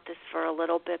talking about this for a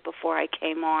little bit before I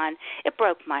came on. It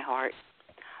broke my heart.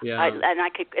 Yeah.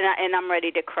 And I'm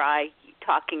ready to cry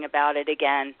talking about it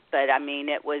again. But I mean,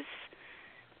 there was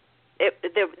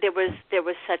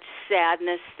such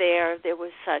sadness there. There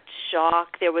was such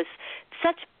shock. There was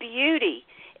such beauty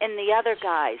in the other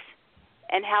guys.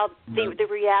 And how the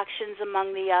reactions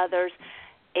among the others,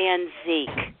 and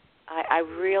Zeke. I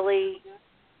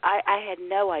had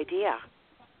no idea.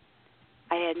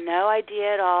 I had no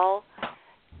idea at all.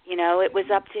 You know, it was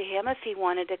up to him if he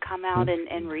wanted to come out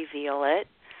and reveal it.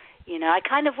 You know, I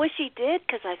kind of wish he did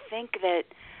because I think that,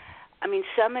 I mean,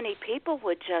 so many people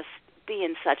would just be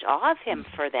in such awe of him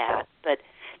for that. But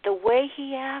the way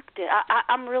he acted,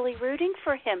 I'm really rooting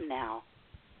for him now.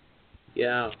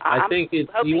 Yeah, I think he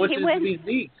wants to be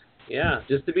Zeke. Yeah,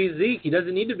 just to be Zeke. He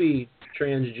doesn't need to be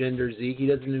transgender Zeke. He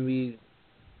doesn't need to be,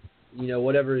 you know,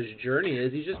 whatever his journey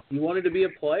is. He wanted to be a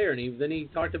player, and then he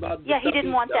talked about. Yeah, he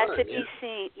didn't want that to be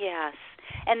seen. Yes,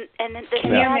 and then the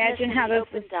Can you imagine how this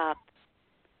opened up?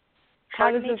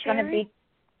 How this is going to be?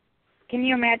 Can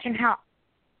you imagine how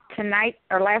tonight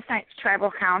or last night's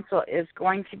tribal council is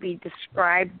going to be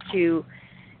described to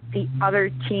the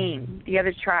other team, the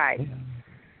other tribe?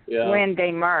 Yeah. When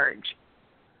they merge.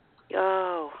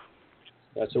 Oh.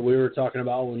 That's what we were talking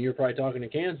about when you were probably talking to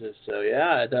Kansas. So,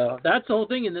 yeah, that's the whole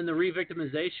thing. And then the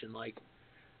re-victimization, like,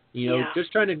 you know,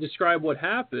 just trying to describe what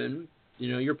happened, you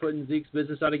know, you're putting Zeke's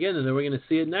business out again, and then we're going to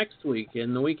see it next week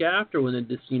and the week after when it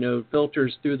just, you know,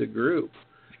 filters through the group.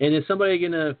 And is somebody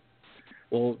going to,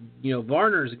 well, you know,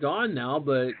 Varner's gone now,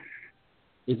 but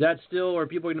is that still, are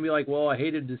people going to be like, well, I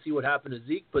hated to see what happened to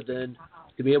Zeke, but then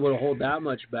to be able to hold that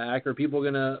much back, or people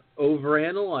going to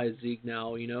overanalyze Zeke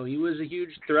now? You know, he was a huge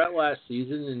threat last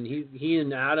season, and he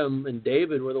and Adam and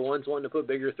David were the ones wanting to put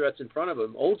bigger threats in front of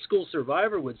him. Old school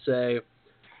Survivor would say,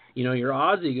 you know, your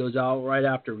Aussie goes out right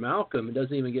after Malcolm and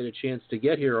doesn't even get a chance to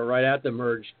get here, or right at the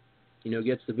merge, you know,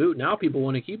 gets the boot. Now people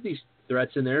want to keep these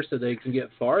threats in there so they can get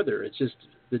farther. It's just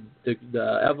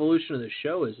the evolution of the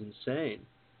show is insane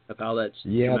of how that's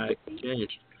dramatically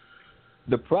changed.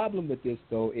 The problem with this,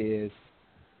 though, is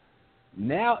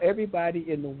Now everybody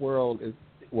in the world is,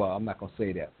 well, I'm not going to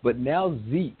say that, but now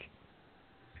Zeke,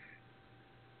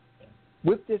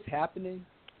 with this happening,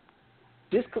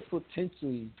 this could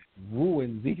potentially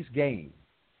ruin Zeke's game.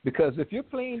 Because if you're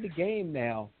playing the game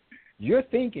now, you're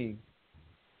thinking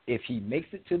if he makes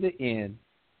it to the end,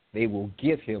 they will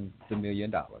give him the $1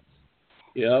 million.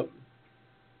 Yep.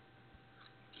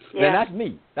 Yeah. And that's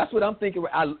me. That's what I'm thinking.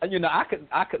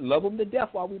 I could love him to death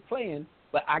while we're playing,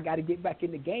 but I got to get back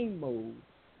in the game mode.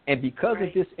 And because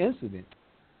of this incident,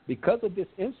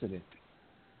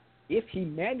 if he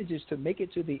manages to make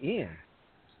it to the end,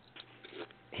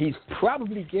 he's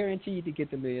probably guaranteed to get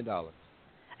the $1 million. So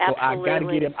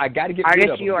Absolutely. I got to get rid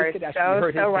of him. You are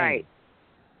so right.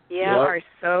 Yeah. You are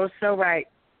so right.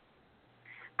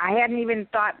 I hadn't even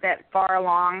thought that far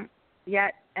along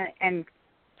yet, and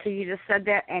so you just said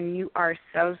that, and you are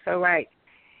so right.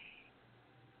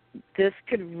 This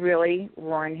could really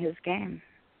ruin his game.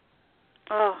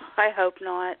 Oh, I hope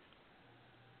not.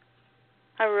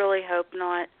 I really hope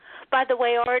not. By the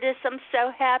way, Artis, I'm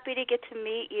so happy to get to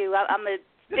meet you. I'm a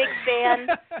big fan,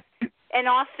 and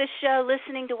off the show,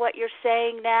 listening to what you're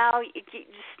saying now,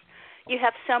 you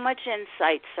have so much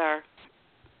insight, sir.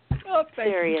 Oh,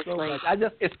 thank Seriously. you so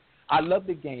much. I love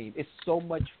the game. It's so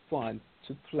much fun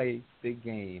to play the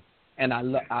game, and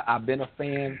I've been a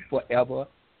fan forever.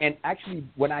 And actually,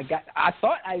 I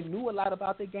thought I knew a lot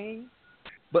about the game,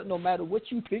 but no matter what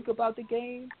you think about the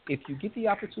game, if you get the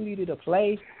opportunity to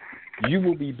play, you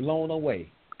will be blown away.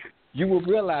 You will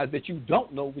realize that you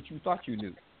don't know what you thought you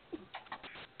knew.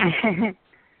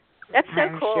 That's so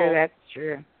I'm cool. sure that's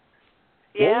true.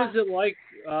 Yeah. What was it like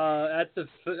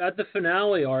at the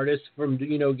finale, Artis, from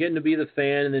getting to be the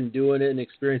fan and then doing it and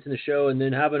experiencing the show, and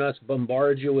then having us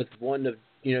bombard you with wanting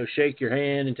to shake your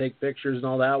hand and take pictures and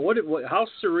all that? What how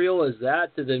surreal is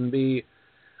that to then be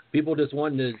people just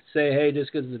wanting to say hey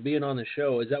just because of being on the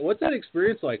show? What's that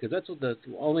experience like? Because that's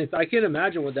what I can't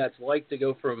imagine what that's like to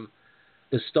go from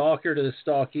the stalker to the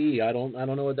stalkee. I don't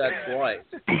know what that's like.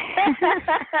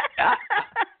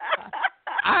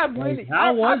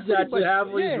 How was that to have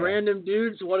these random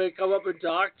dudes want to come up and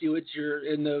talk to you?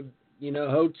 In the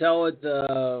hotel at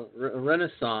the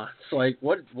Renaissance. Like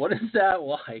what is that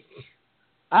like?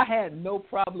 I had no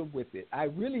problem with it. I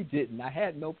really didn't. I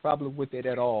had no problem with it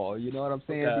at all. You know what I'm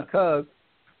saying? Okay. Because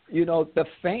the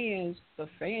fans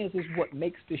is what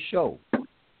makes the show.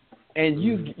 And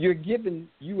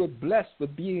you were blessed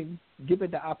with being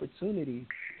given the opportunity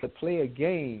to play a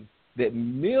game that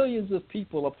millions of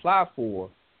people apply for,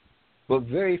 but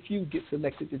very few get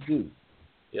selected to do.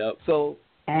 Yep. So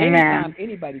anytime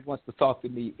anybody wants to talk to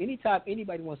me,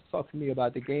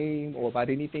 about the game or about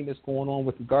anything that's going on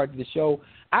with regard to the show,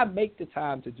 I make the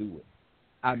time to do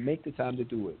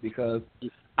it. Because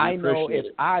I know if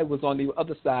I was on the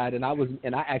other side and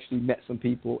I actually met some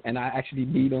people and I actually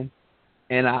meet them,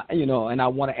 and I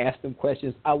want to ask them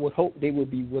questions, I would hope they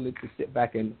would be willing to sit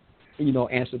back and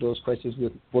answer those questions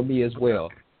for me as well.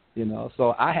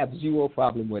 So I have zero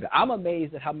problem with it. I'm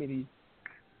amazed at how many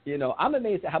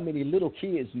little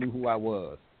kids knew who I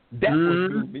was. That what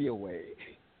blew me away.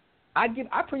 I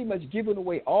pretty much given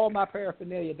away all my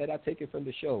paraphernalia that I've taken from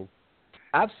the show.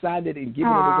 I've signed it and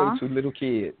given it away to little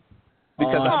kids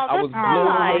because I was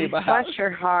blown away by bless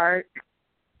your heart.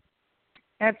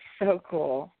 That's so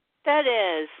cool. That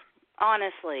is,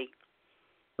 honestly.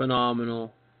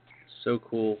 Phenomenal. So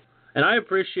cool. And I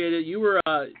appreciate it.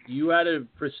 You had a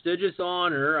prestigious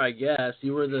honor, I guess.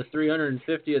 You were the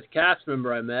 350th cast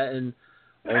member I met, and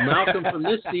Malcolm from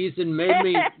this season made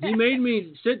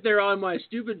me sit there on my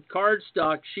stupid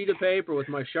cardstock sheet of paper with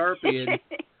my Sharpie and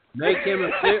make him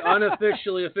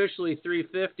officially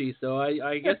 350. So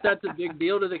I guess that's a big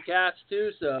deal to the cast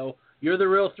too. So you're the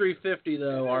real 350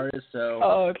 though, Artis. So.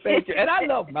 Oh, thank you. And I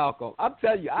love Malcolm. I'm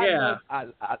telling you,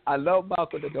 I love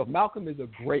Malcolm to death. Malcolm is a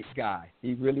great guy.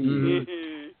 He really is.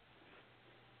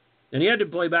 And he had to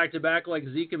play back to back like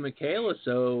Zeke and Michaela.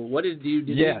 So what did he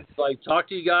talk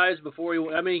to you guys before he?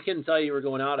 I mean, he couldn't tell you were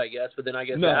going out, I guess. But then I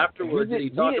guess afterwards, did he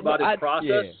talk about his process?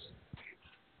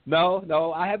 Yeah.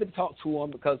 No, I haven't talked to him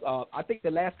because I think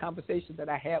the last conversation that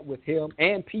I had with him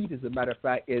and Pete, as a matter of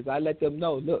fact, is I let them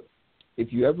know, look,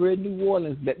 if you're ever in New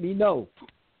Orleans, let me know,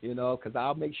 because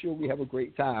I'll make sure we have a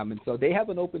great time. And so they have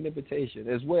an open invitation,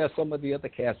 as well as some of the other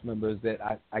cast members that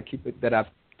that I've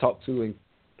talked to and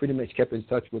pretty much kept in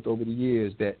touch with over the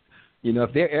years. That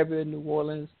if they're ever in New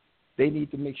Orleans, they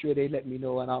need to make sure they let me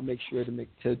know, and I'll make sure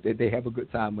that they have a good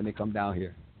time when they come down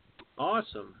here.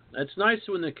 Awesome. It's nice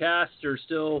when the cast are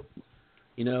still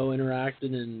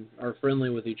interacted and are friendly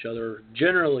with each other,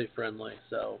 generally friendly.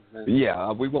 So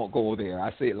yeah, we won't go there.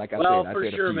 I say it like I said. Well, for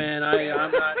sure, man.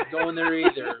 I'm not going there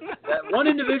either. That one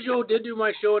individual did do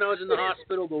my show when I was in the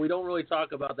hospital, but we don't really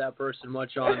talk about that person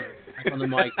much on the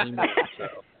mic anymore. So,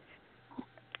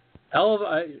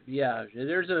 I'm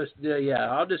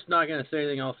just not going to say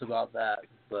anything else about that.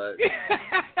 But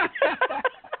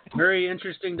very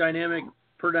interesting dynamic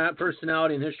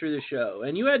personality and history of the show.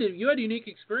 And you had a unique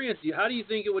experience. How do you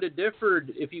think it would have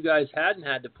differed if you guys hadn't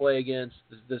had to play against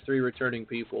the three returning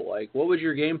people? Like, what was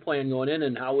your game plan going in,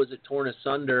 and how was it torn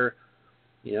asunder,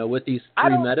 with these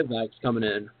three medevacs coming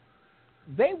in?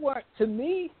 They weren't, to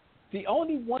me, the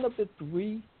only one of the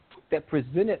three that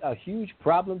presented a huge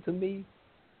problem to me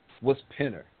was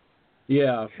Penner.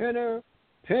 Yeah.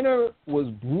 Penner was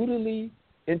brutally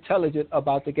intelligent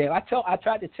about the game. I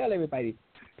tried to tell everybody,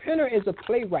 Penner is a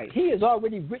playwright. He has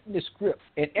already written the script,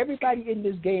 and everybody in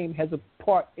this game has a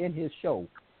part in his show.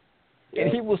 Yep.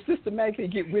 And he will systematically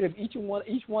get rid of each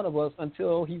one of us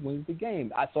until he wins the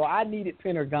game. So I needed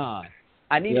Penner gone.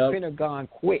 I needed Penner gone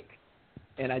quick,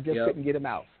 and I just couldn't get him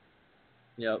out.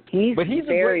 Yep. He's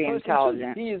very a great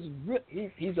intelligent.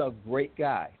 He's a great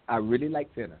guy. I really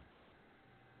like Penner.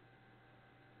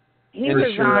 He and was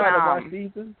the sweetheart on of our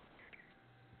season.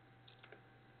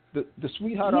 The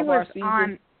sweetheart of our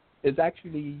season is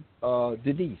actually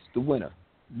Denise, the winner.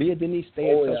 Me and Denise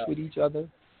stay in touch with each other.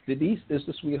 Denise is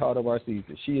the sweetheart of our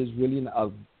season. She is really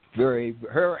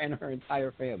her and her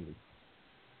entire family.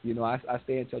 I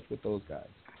stay in touch with those guys.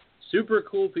 Super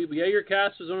cool people. Yeah, your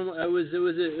cast was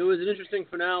it was an interesting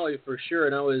finale for sure,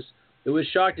 and it was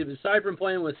shocked. Aside from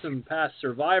playing with some past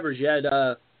survivors, you had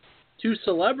two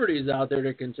celebrities out there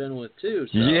to contend with too.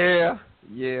 So. Yeah.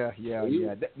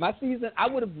 My season, I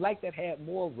would have liked to have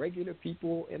more regular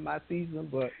people in my season,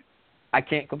 but I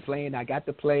can't complain. I got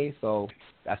to play, so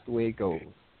that's the way it goes.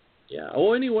 Yeah.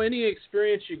 Well, anyway, any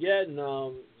experience you get, and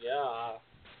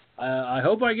I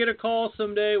hope I get a call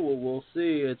someday. We'll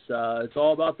see. It's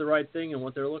all about the right thing and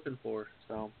what they're looking for.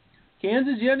 So,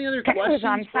 Kansas, you have any other questions? Was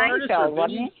on Seinfeld,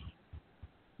 wasn't he?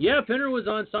 Yeah, Penner was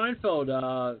on Seinfeld.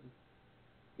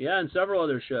 And several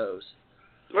other shows.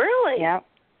 Really? Yep.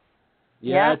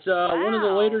 Yeah, it's one of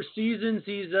the later seasons.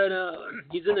 He's in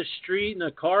the street in a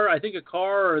car. I think a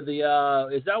car, or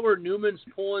is that where Newman's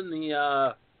pulling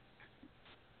the?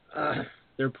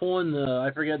 They're pulling the.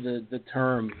 I forget the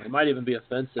term. It might even be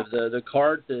offensive. The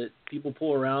cart that people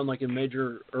pull around like in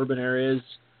major urban areas,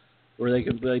 where they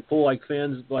pull like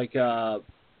fans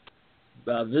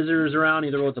visitors around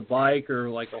either with a bike or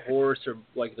like a horse, or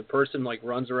like the person like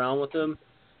runs around with them.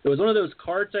 It was one of those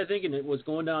carts, I think, and it was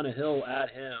going down a hill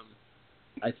at him.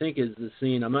 I think is the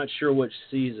scene. I'm not sure which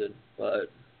season, but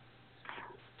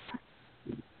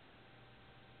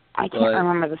I can't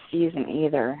remember the season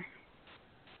either.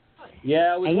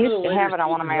 Yeah, it was I one used of the to have it on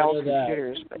one of my old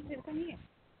computers, but and you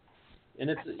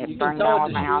can burned tell down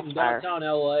it's my house in fire. downtown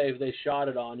LA. If they shot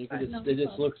it on, it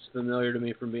just looks familiar to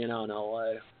me from being out in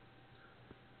LA.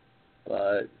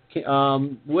 But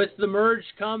with the merge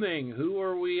coming, who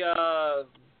are we?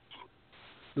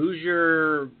 Who's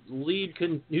your lead?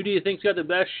 Who do you think's got the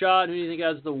best shot? Who do you think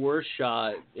has the worst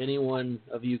shot? Any one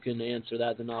of you can answer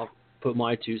that, then I'll put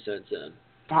my 2 cents in.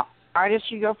 Artist,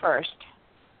 you go first.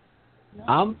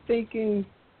 I'm thinking.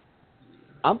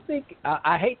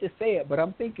 I hate to say it, but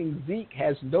I'm thinking Zeke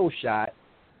has no shot.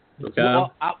 Okay.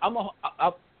 Well,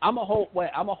 I'm a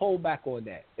hold back on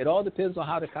that. It all depends on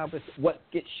how what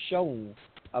gets shown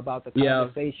about the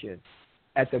conversation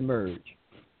at the merge.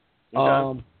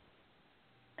 Okay.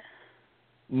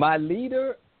 My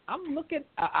leader, I'm looking.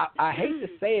 I hate to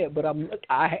say it, but I'm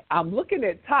looking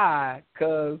at Ty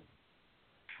because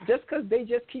they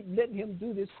just keep letting him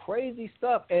do this crazy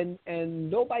stuff, and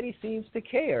nobody seems to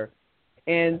care,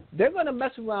 and they're gonna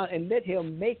mess around and let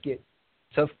him make it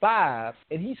to 5,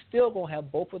 and he's still gonna have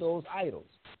both of those idols,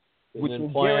 and which then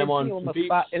will play guarantee him him a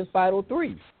spot in Final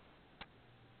 3.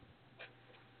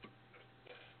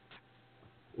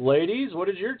 Ladies, what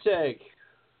is your take?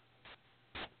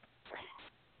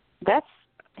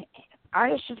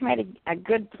 Artist just made a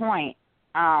good point.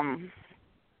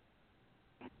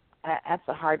 That's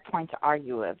a hard point to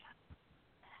argue with.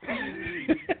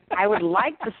 I would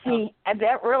like to see,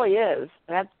 that really is.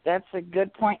 That's a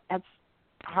good point. That's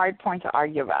a hard point to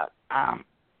argue about.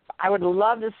 I would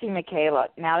love to see Michaela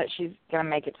now that she's going to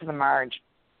make it to the merge.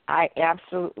 I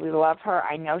absolutely love her.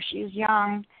 I know she's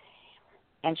young,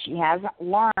 and she hasn't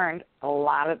learned a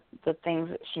lot of the things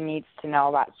that she needs to know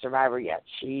about Survivor yet.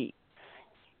 She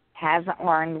hasn't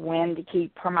learned when to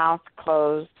keep her mouth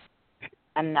closed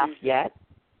enough yet.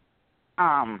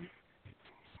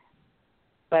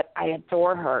 but I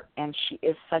adore her, and she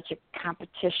is such a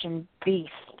competition beast.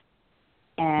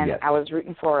 And Yes. I was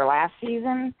rooting for her last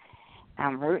season.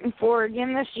 I'm rooting for her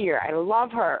again this year. I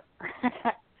love her.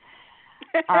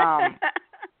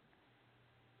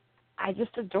 I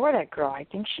just adore that girl. I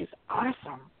think she's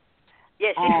awesome.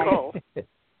 Yeah, she's cool.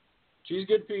 She's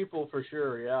good people for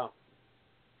sure, yeah.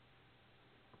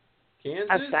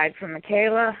 Kansas? Aside from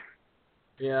Michaela.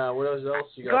 Yeah, what else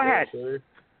you got? Go ahead. There,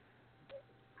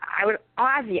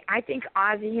 Ozzy. I think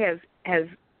Ozzy has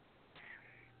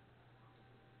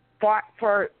fought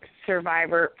for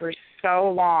Survivor for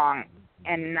so long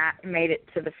and not made it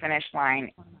to the finish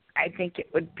line. I think it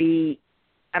would be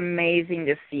amazing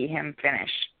to see him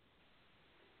finish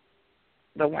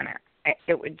the winner.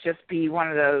 It would just be one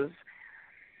of those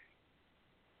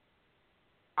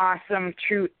awesome,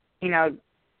 true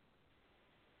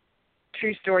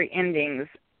story endings.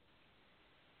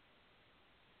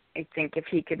 I think if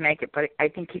he could make it, but I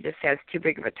think he just has too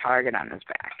big of a target on his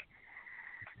back.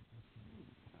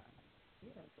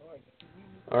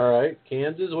 All right,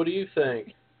 Kansas, what do you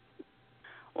think?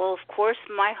 Well, of course,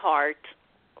 my heart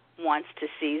wants to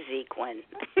see Zeke win.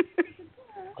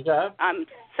 Okay. I'm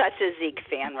such a Zeke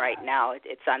fan right now.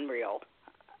 It's unreal.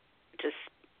 Just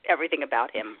everything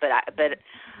about him. But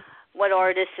what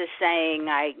Artis is saying,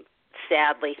 I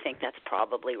sadly think that's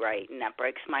probably right, and that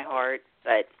breaks my heart.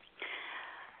 But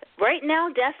right now,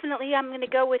 definitely I'm going to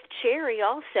go with Cherry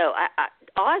also.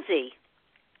 Ozzy.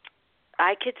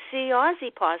 I could see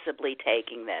Ozzy possibly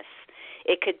taking this.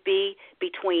 It could be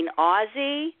between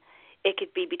Ozzy. It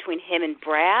could be between him and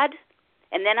Brad.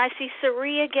 And then I see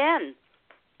Cirie again.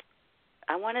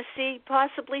 I want to see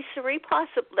possibly Cirie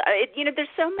there's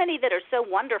so many that are so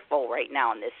wonderful right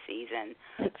now in this season.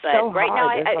 It's but so right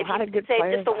hard. now, There's if a lot you of could good say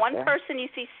players just the out one there. person you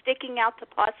see sticking out to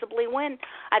possibly win,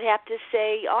 I'd have to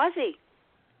say Ozzy.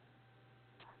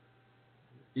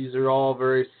 These are all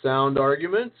very sound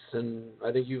arguments, and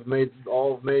I think you've made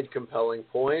compelling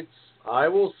points. I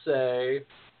will say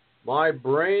my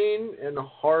brain and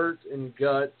heart and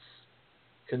guts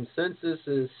consensus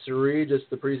is Cirie, just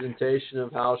the presentation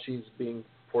of how she's being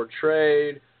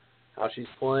portrayed, how she's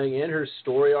playing, and her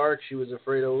story arc. She was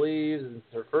afraid to leave. In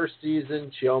her first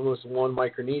season, she almost won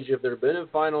Micronesia if there had been a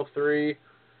Final Three,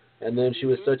 and then she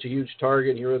was such a huge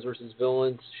target in Heroes versus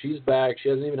Villains. She's back. She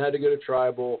hasn't even had to go to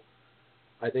Tribal.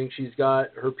 I think she's got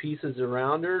her pieces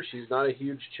around her. She's not a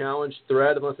huge challenge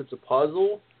threat unless it's a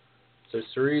puzzle. So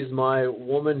Cirie's my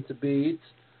woman to beat.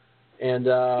 And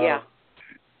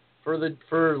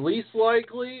for least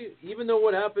likely, even though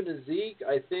what happened to Zeke,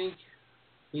 I think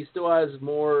he still has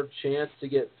more chance to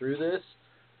get through this.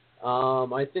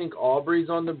 I think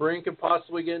Aubrey's on the brink of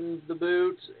possibly getting the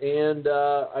boot. And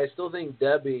I still think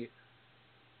Debbie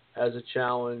has a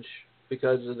challenge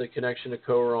because of the connection to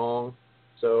Ko-Rong.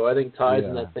 So I think Ty's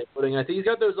in that same footing. I think he's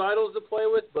got those idols to play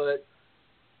with, but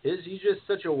he's just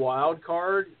such a wild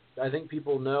card. I think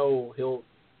people know he'll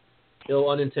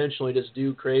unintentionally just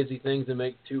do crazy things and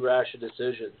make too rash of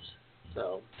decisions.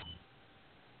 So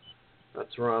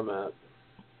that's where I'm at.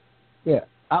 Yeah.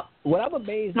 What I'm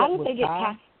amazed How at did with they get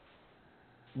Ty,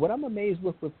 what I'm amazed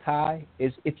with Ty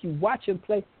is if you watch him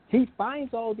play, he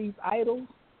finds all these idols.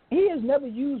 He has never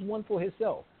used one for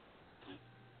himself.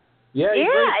 Yeah, he's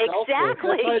very selfless.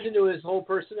 Exactly. That ties into his whole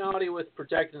personality with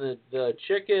protecting the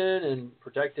chicken and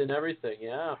protecting everything.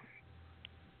 Yeah.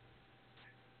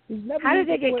 How did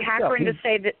they get Cochran to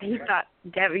say that he thought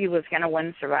Debbie was going to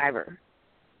win Survivor?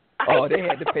 Oh, they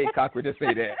had to pay Cochran to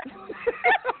say that.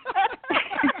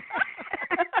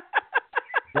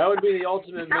 That would be the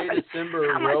ultimate May December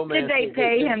romance. How much did they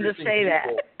pay him to say that?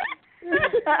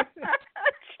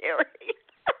 Cherry.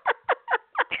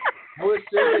 I was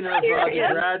thinking of The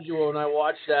Gradual, and I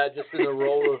watched that just in the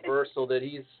role reversal that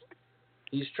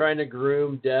he's trying to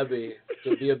groom Debbie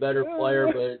to be a better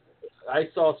player, but I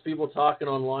saw people talking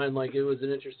online like it was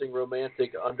an interesting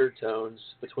romantic undertones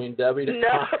between Debbie and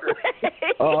Cochran.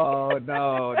 Oh,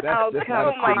 no. That's not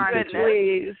a pretty picture.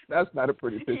 Please. That's not a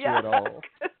pretty picture at all.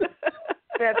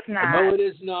 That's not. No, it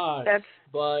is not.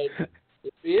 But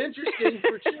it'd be interesting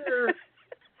for sure.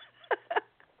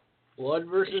 Blood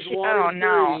versus water. Oh,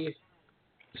 no.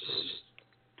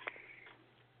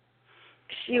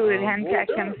 She would henpeck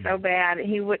him so bad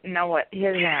he wouldn't know what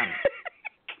hit him.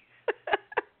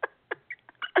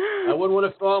 I wouldn't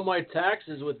want to file my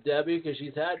taxes with Debbie because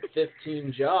she's had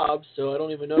 15 jobs, so I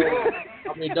don't even know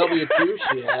how many W-2s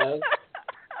she has.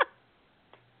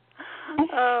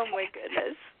 Oh, my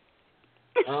goodness.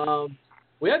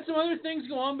 We had some other things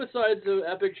go on besides the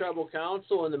Epic Tribal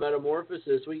Council and the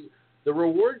Metamorphosis. The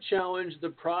reward challenge, the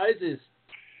prize is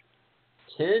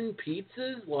 10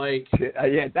 pizzas. Like,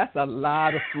 yeah, that's a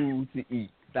lot of food to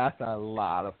eat. That's a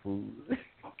lot of food.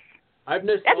 I've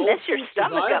missed that messed your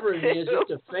stomach up, Survivor, and me as too.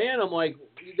 just a fan. I'm like,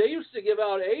 they used to give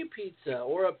out a pizza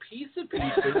or a piece of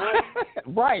pizza, not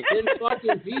right.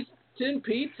 10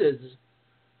 pizzas.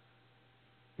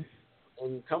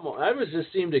 And come on, that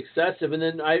just seemed excessive. And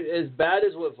then as bad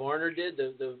as what Varner did,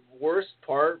 the worst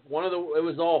part, it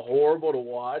was all horrible to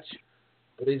watch.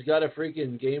 But he's got a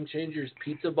freaking Game Changers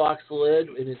pizza box lid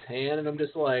in his hand, and I'm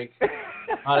just like,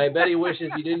 God, I bet he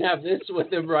wishes he didn't have this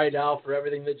with him right now for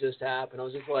everything that just happened. I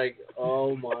was just like,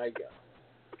 oh my God.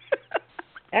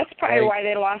 That's probably why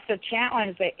they lost the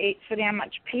challenge. They ate so damn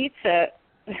much pizza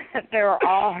that they were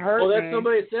all hurting. Well, that's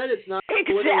somebody said it's not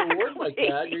Exactly. winning award like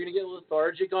that. You're going to get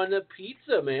lethargic on the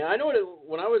pizza, man. I know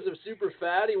when I was a super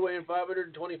fatty weighing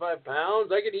 525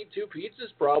 pounds, I could eat 2 pizzas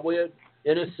probably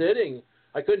in a sitting.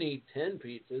 I couldn't eat 10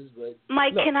 pizzas, but...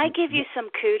 Mike, can I give you some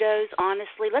kudos,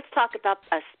 honestly? Let's talk about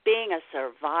us being a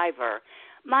survivor.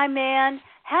 My man,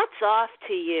 hats off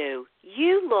to you.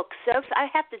 You look so...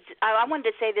 I wanted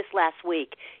to say this last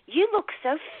week. You look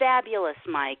so fabulous,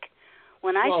 Mike.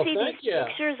 When I see these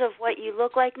pictures of what you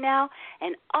look like now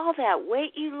and all that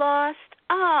weight you lost,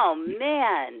 oh,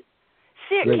 man.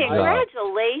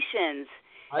 Congratulations.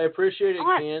 I appreciate it,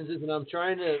 Kansas, and I'm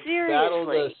trying to battle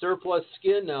the surplus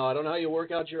skin now. I don't know how you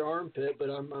work out your armpit, but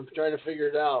I'm trying to figure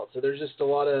it out. So there's just a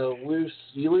lot of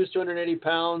you lose 280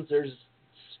 pounds, there's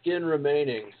skin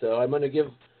remaining. So I'm going to give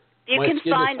you can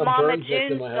find Mama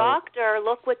June's doctor.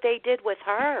 Look what they did with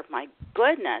her. My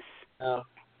goodness.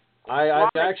 I've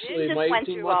actually, my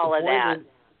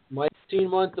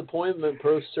 18-month appointment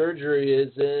post-surgery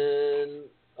is in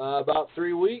about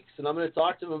 3 weeks, and I'm going to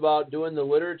talk to him about doing the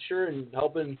literature and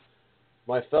helping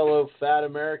my fellow fat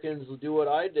Americans do what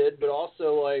I did, but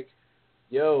also like,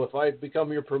 if I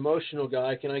become your promotional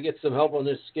guy, can I get some help on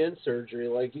this skin surgery?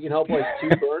 Like, you can help like 2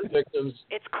 burn victims.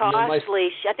 It's costly.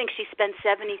 I think she spent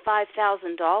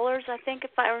 $75,000, I think,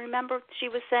 if I remember she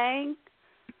was saying.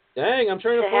 Dang, I'm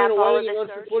trying to find a wedding and run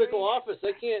for political office.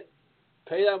 I can't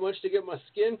pay that much to get my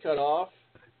skin cut off.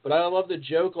 But I love the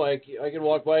joke, like, I can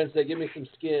walk by and say, give me some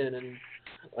skin, and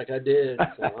like I did.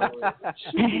 So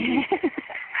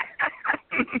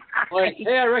like,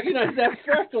 hey, I recognize that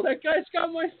freckle. That guy's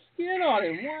got my skin on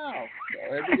him. Wow.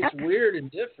 So it's weird and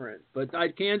different. But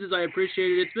Kansas, I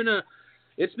appreciate it.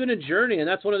 It's been a journey, and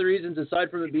that's one of the reasons,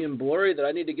 aside from it being blurry, that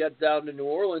I need to get down to New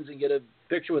Orleans and get a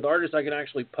picture with artists I can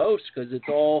actually post, because it's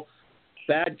all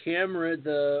bad camera at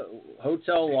the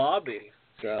hotel lobby.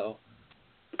 So...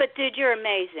 But, dude, you're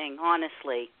amazing,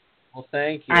 honestly. Well,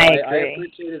 thank you. I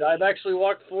appreciate it. I've actually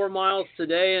walked 4 miles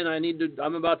today, and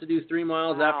I'm about to do 3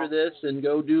 miles after this and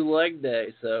go do leg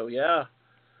day. So, yeah.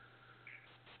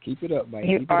 Keep it up, Mike.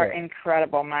 You are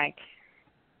incredible, Mike.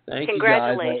 Thank you,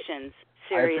 guys. Congratulations.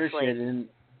 Seriously. I appreciate it.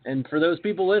 And for those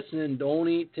people listening, don't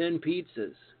eat 10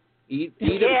 pizzas. Eat a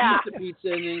piece of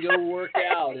pizza and then go work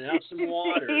out and have some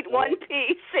water. Eat one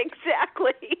piece,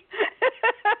 exactly.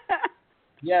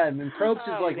 Yeah, and Probst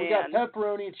is like, we got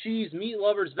pepperoni, cheese, meat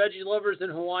lovers, veggie lovers,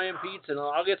 and Hawaiian pizza. And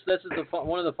I guess this is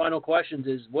one of the final questions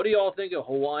is, what do y'all think of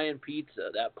Hawaiian pizza,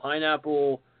 that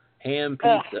pineapple ham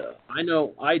pizza? I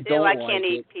know I don't like it. I can't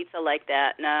eat pizza like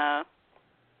that, no.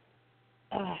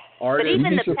 But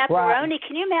even the pepperoni,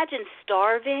 can you imagine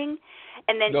starving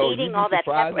and then eating all that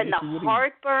pepper and the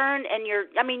heartburn and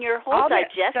your whole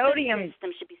digestive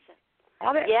system should be set.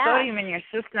 All that sodium in your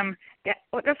system,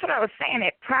 that's what I was saying.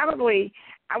 It probably,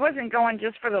 I wasn't going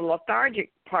just for the lethargic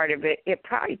part of it. It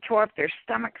probably tore up their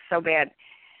stomach so bad.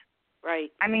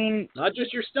 Right. I mean, not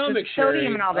just your stomach,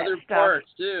 sodium and all that other stuff. parts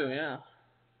too, yeah.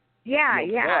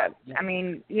 Yeah. I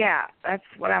mean, that's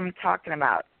what I'm talking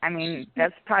about. I mean,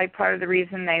 that's probably part of the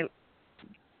reason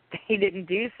they didn't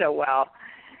do so well,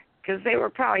 because they were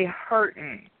probably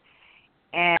hurting.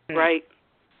 And right.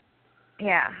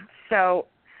 Yeah. So,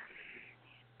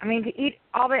 I mean, to eat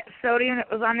all that sodium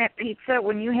that was on that pizza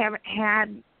when you haven't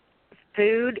had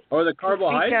food. Or the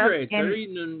carbohydrates. They're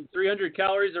eating 300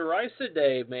 calories of rice a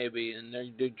day, maybe, and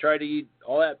they try to eat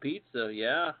all that pizza,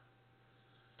 yeah.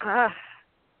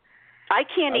 I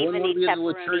can't even eat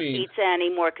pepperoni pizza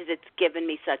anymore because it's given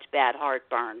me such bad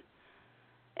heartburn.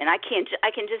 And I can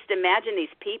just imagine these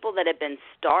people that have been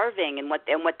starving and what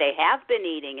they have been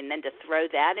eating, and then to throw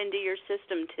that into your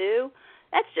system too.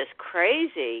 That's just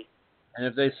crazy. And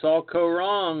if they saw go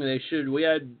wrong, they should. We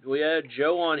had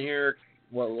Joe on here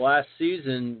last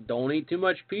season. Don't eat too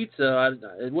much pizza.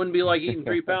 It wouldn't be like eating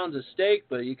 3 pounds of steak,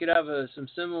 but you could have some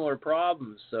similar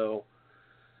problems. So,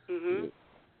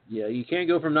 yeah, you can't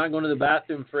go from not going to the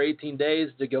bathroom for 18 days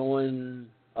to going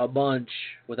a bunch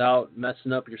without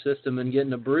messing up your system and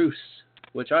getting a Bruce,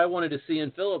 which I wanted to see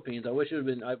in Philippines. I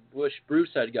wish Bruce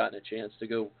had gotten a chance to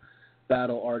go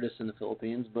battle ARTIS in the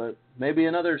Philippines, but maybe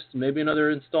another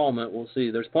installment. We'll see.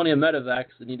 There's plenty of medevacs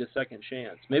that need a second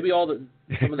chance. Maybe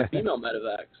some of the female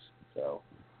medevacs. So,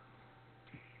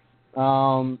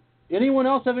 anyone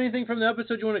else have anything from the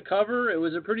episode you want to cover? It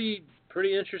was a pretty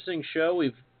interesting show.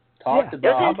 We've talked about.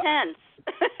 It was intense.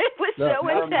 It was so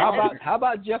intense. How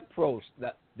about Jeff Probst?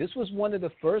 This was one of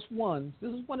the first ones.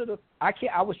 This is one of the.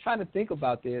 I was trying to think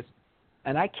about this,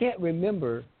 and I can't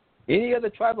remember any other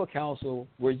tribal council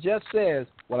where Jeff says,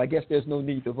 "Well, I guess there's no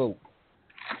need to vote."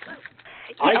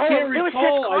 I can't there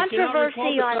recall. was such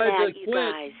controversy on that, you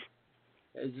guys.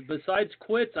 Besides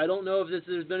quits, I don't know if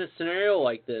there's been a scenario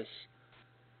like this.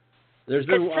 There's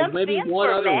Because been some maybe fans one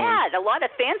were other mad. one. A lot of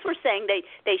fans were saying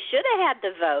they should have had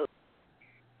the vote.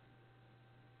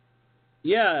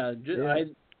 Yeah,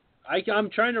 I'm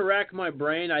trying to rack my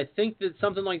brain. I think that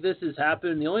something like this has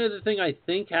happened. The only other thing I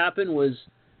think happened was,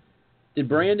 did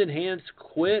Brandon Hance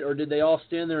quit, or did they all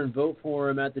stand there and vote for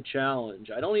him at the challenge?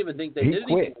 I don't even think they did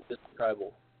anything with this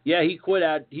tribal. Yeah, he quit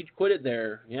it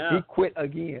there. Yeah. He quit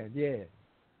again, yeah.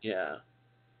 Yeah.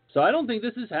 So I don't think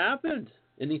this has happened,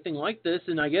 anything like this.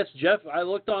 And I guess, Jeff,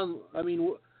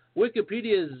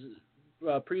 Wikipedia's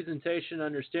presentation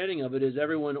understanding of it is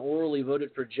everyone orally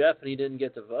voted for Jeff and he didn't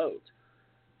get to vote.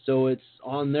 So it's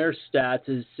on their stats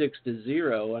is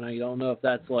 6-0, and I don't know if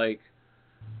that's like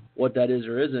what that is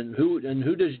or isn't. Who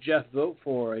does Jeff vote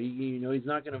for? He's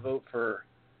not going to vote for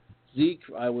Zeke,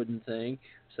 I wouldn't think.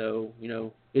 So,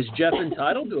 is Jeff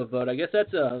entitled to a vote? I guess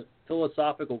that's a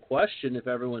philosophical question if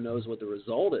everyone knows what the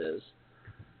result is.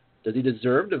 Does he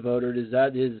deserve to vote, or is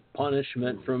that his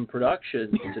punishment from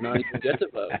production to not even get to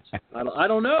vote? I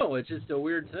don't know. It's just a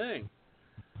weird thing.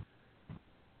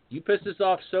 You pissed us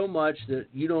off so much that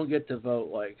you don't get to vote.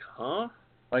 Like, huh?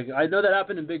 Like, I know that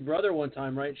happened in Big Brother one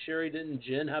time, right? Sherry, didn't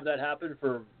Jen have that happen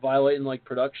for violating, like,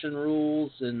 production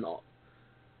rules and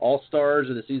All-Stars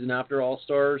or the season after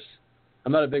All-Stars?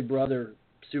 I'm not a Big Brother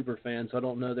super fan, so I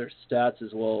don't know their stats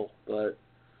as well, but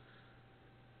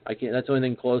I can't. That's the only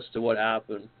thing close to what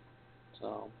happened.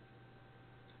 So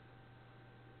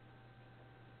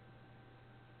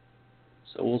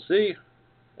we'll see.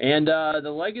 And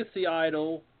the Legacy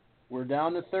Idol, we're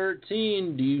down to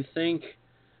 13. Do you think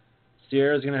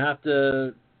Sierra's going to have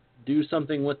to do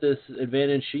something with this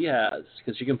advantage she has?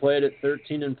 Because she can play it at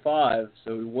 13-5.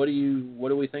 So what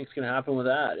do we think is going to happen with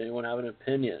that? Anyone have an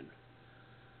opinion?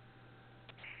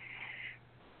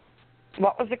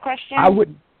 What was the question? I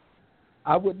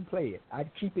wouldn't play it.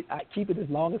 I'd keep it as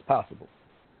long as possible.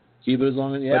 Keep it as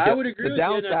long as I would agree with you.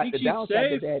 I think the she's downside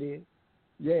safe. to that is,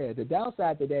 the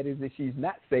downside to that is if she's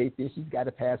not safe, then she's got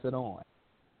to pass it on.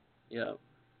 Yeah.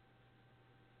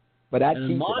 But I'd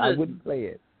keep it. I wouldn't play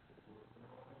it.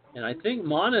 And I think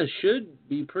Mana should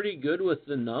be pretty good with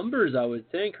the numbers, I would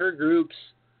think. Her group's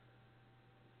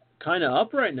kind of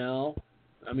up right now.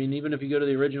 I mean, even if you go to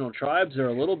the original tribes, they're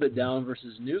a little bit down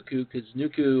versus Nuku, because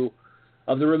Nuku,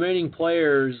 of the remaining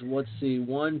players, let's see,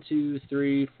 1, 2,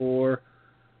 3, 4.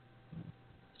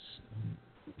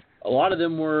 A lot of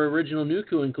them were original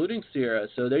Nuku, including Sierra,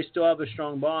 so they still have a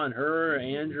strong bond. Her,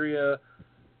 Andrea,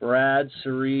 Brad,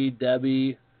 Sari,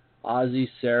 Debbie, Ozzy,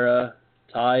 Sarah,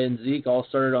 Ty, and Zeke all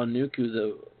started on Nuku,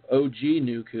 the OG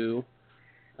Nuku,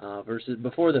 versus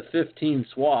before the 15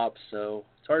 swaps. So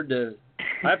it's hard to.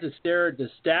 I have to stare at the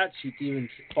stat sheet to even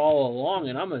follow along,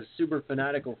 and I'm a super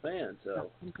fanatical fan. So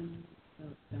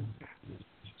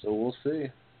we'll see.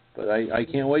 But I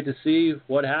can't wait to see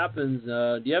what happens.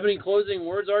 Do you have any closing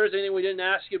words, Artis? Anything we didn't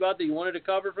ask you about that you wanted to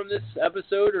cover from this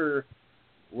episode, or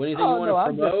anything you want to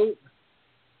promote?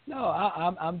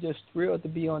 I'm just thrilled to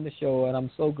be on the show, and I'm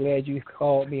so glad you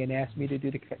called me and asked me to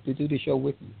do the show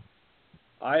with you.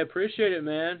 I appreciate it,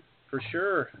 man, for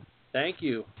sure. Thank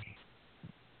you.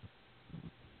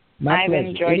 My I've pleasure.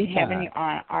 enjoyed Anytime. having you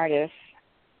on, Artis.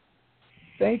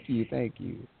 Thank you.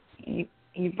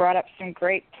 You brought up some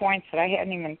great points that I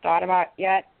hadn't even thought about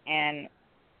yet, and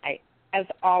I, as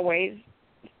always,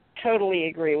 totally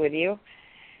agree with you.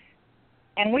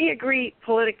 And we agree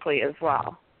politically as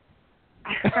well.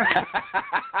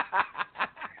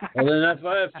 Well, then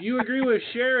if you agree with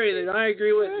Sherry, then I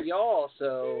agree with y'all.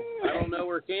 So I don't know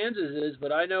where Kansas is,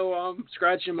 but I know I'm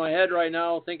scratching my head right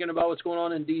now thinking about what's going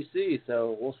on in D.C.,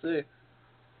 so we'll see.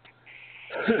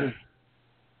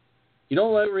 You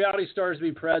don't let reality stars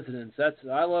be presidents.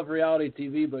 I love reality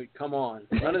TV, but come on.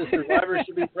 None of the survivors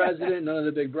should be president, none of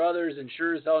the Big Brothers, and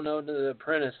sure as hell none of the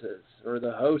apprentices or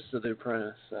the hosts of The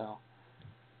Apprentice. So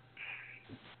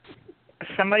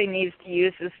Somebody needs to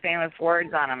use his famous words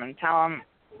on him and tell him,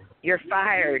 you're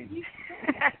fired.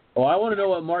 Well, I want to know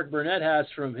what Mark Burnett has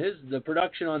from the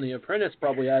production on The Apprentice.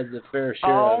 Probably has the fair share.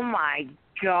 Oh my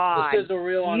God. This is a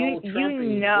real on old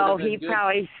Trumpy. You know he's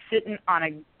probably sitting on a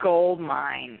gold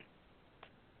mine.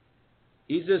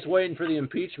 He's just waiting for the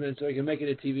impeachment so he can make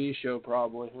it a TV show,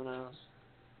 probably. Who knows?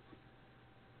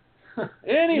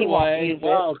 Anyway,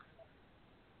 well,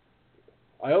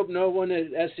 I hope no one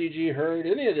at SCG heard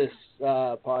any of this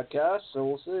podcast, so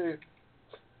we'll see.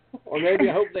 Or maybe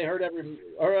I hope they heard every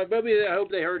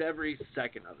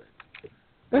second of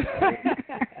it.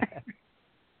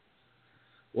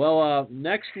 Well,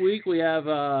 next week we have,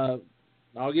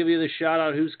 I'll give you the shout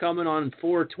out who's coming on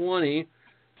 420.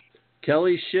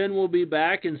 Kelly Shin will be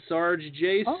back, and Sarge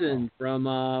Jason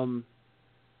from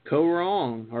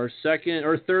Co-Wrong, our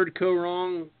third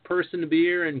Co-Wrong person to be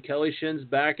here, and Kelly Shin's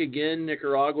back again.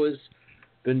 Nicaragua's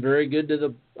been very good to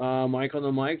the Mike on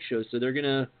the Mike show, so they're going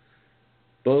to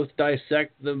both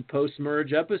dissect the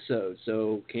post-merge episode,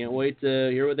 so can't wait to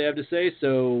hear what they have to say.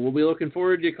 So we'll be looking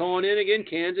forward to calling in again,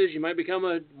 Kansas. You might become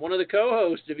one of the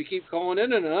co-hosts if you keep calling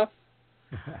in enough.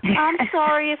 I'm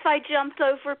sorry if I jumped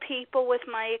over people with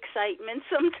my excitement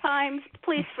sometimes.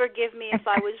 Please forgive me if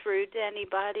I was rude to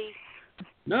anybody.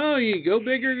 No, you go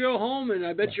big or go home, and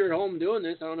I bet you're at home doing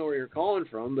this. I don't know where you're calling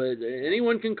from, but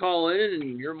anyone can call in,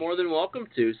 and you're more than welcome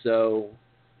to. So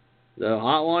the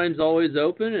hotline's always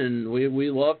open, and we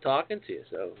love talking to you.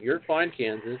 So you're fine,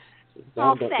 Kansas.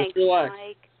 Thanks,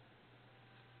 Mike.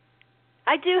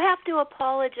 I do have to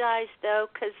apologize, though,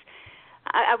 because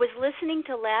I was listening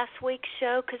to last week's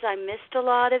show because I missed a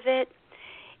lot of it,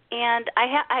 and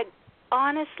I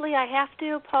honestly have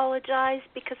to apologize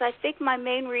because I think my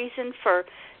main reason for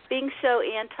being so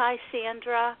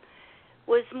anti-Sandra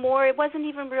was more, it wasn't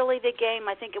even really the game.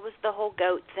 I think it was the whole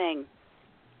goat thing.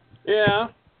 Yeah.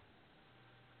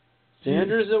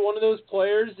 Sandra's one of those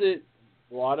players that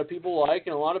a lot of people like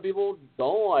and a lot of people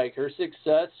don't like. Her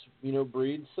success,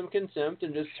 breeds some contempt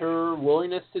and just her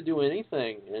willingness to do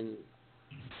anything. And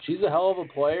she's a hell of a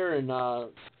player, and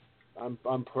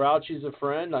I'm proud she's a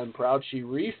friend. I'm proud she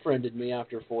refriended me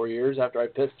after 4 years after I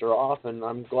pissed her off, and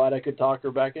I'm glad I could talk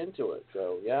her back into it.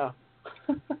 So, yeah.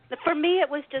 For me, it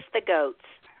was just the goats,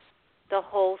 the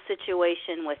whole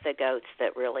situation with the goats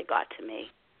that really got to me.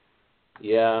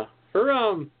 Yeah.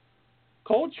 Her,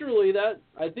 culturally, that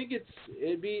I think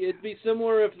it'd be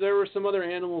similar if there were some other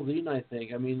animals eaten, I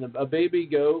think. I mean, a baby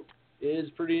goat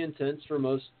is pretty intense for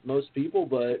most people,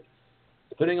 but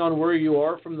depending on where you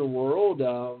are from the world,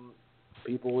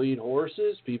 people eat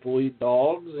horses, people eat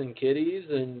dogs and kitties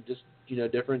and just,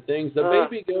 different things. The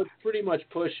baby goat's pretty much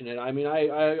pushing it. I mean,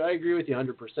 I agree with you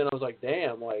 100%. I was like,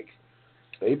 damn, like,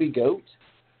 baby goat?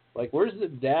 Like, where's the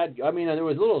dad? I mean, there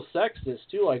was a little sexist,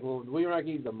 too. Like, well, we were not going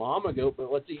to eat the mama goat, but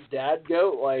let's eat dad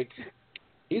goat. Like,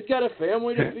 he's got a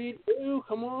family to feed, too.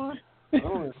 Come on.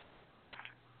 Oh.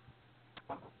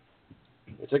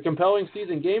 It's a compelling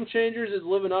season. Game Changers is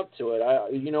living up to it.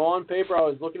 On paper, I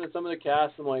was looking at some of the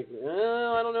cast. I'm like,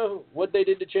 I don't know what they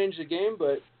did to change the game,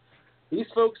 but these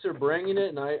folks are bringing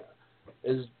it. And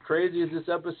as crazy as this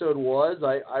episode was,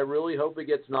 I really hope it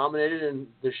gets nominated and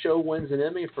the show wins an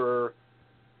Emmy for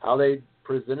how they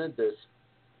presented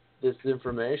this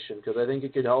information, because I think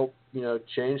it could help,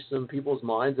 change some people's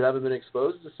minds that haven't been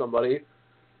exposed to somebody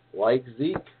like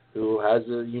Zeke, who has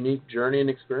a unique journey and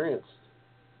experience.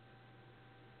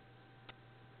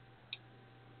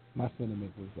 My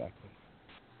sentiments exactly.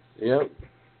 Yep.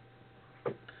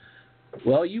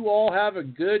 Well, you all have a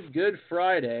good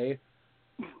Friday.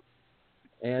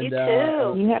 And you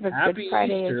too. You have a happy good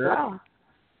Friday Easter. as well.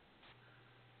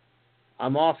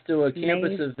 I'm off to a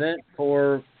campus event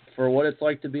for what it's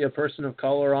like to be a person of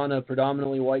color on a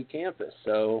predominantly white campus.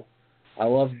 So I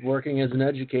love working as an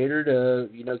educator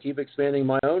to, keep expanding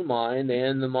my own mind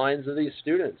and the minds of these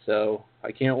students. So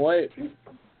I can't wait.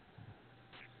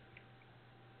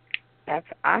 That's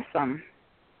awesome.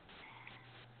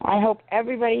 I hope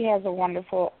everybody has a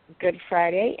wonderful Good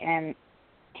Friday and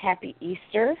happy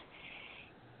Easter.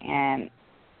 And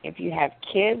if you have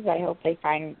kids, I hope they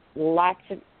find lots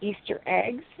of Easter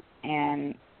eggs.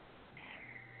 And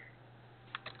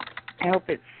I hope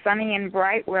it's sunny and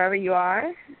bright wherever you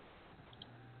are.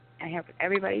 I hope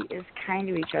everybody is kind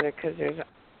to each other, because there's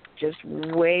just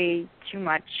way too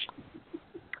much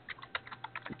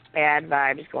bad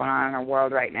vibes going on in our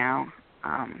world right now.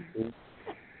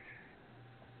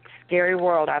 Scary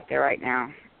world out there right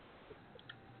now.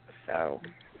 So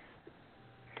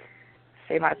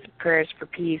say lots of prayers for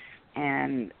peace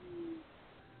and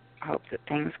hope that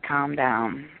things calm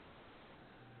down.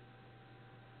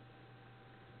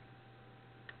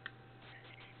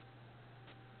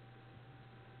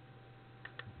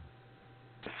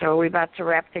 So are we about to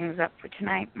wrap things up for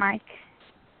tonight, Mike?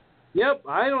 Yep,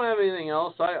 I don't have anything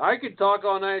else. I could talk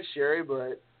all night, Sherry,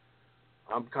 but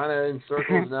I'm kind of in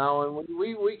circles now, and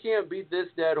we can't beat this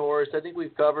dead horse. I think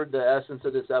we've covered the essence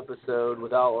of this episode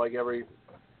without like every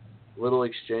little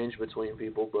exchange between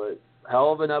people, but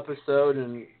hell of an episode,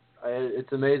 and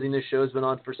it's amazing this show's been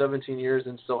on for 17 years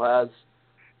and still has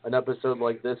an episode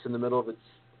like this in the middle of its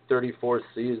 34th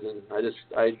season. I just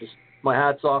my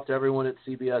hat's off to everyone at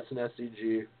CBS and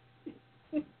SCG.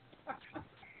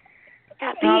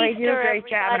 Happy they do a Easter, great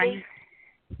job. everybody.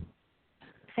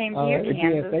 Same to you, Again,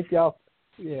 Kansas. thank y'all.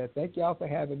 Yeah, thank y'all for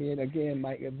having me. And again,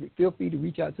 Mike, feel free to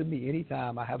reach out to me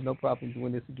anytime. I have no problem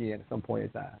doing this again at some point in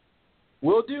time.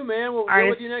 Will do, man. We'll Artis, go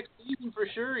with you next season for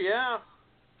sure, yeah.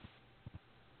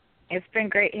 it's been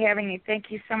great having you. Thank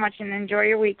you so much, and enjoy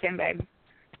your weekend, babe.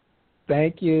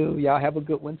 Thank you. Y'all have a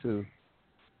good one, too.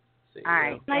 See All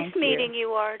right. Nice Thank meeting you,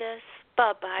 Artis.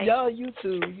 Bye-bye. Y'all, you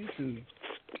too. You too.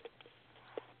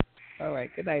 All right.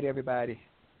 Good night, everybody.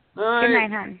 All right. Good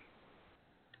night, hon.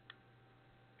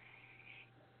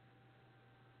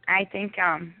 I think,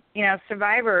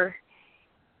 Survivor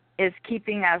is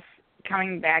keeping us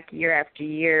coming back year after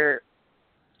year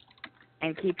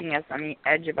and keeping us on the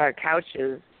edge of our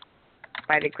couches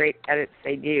by the great edits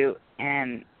they do.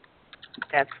 And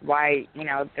that's why,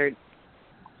 they're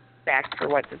back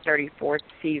for, the 34th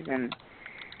season.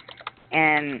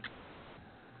 And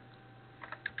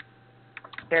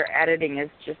their editing is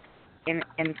just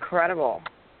incredible.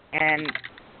 And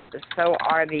so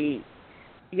are the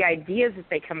ideas that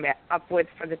they come up with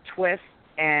for the twist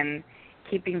and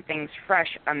keeping things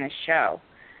fresh on the show.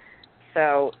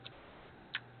 So,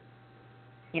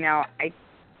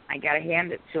 I got to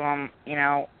hand it to them,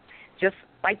 just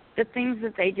like the things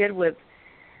that they did with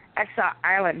Exile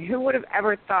Island. Who would have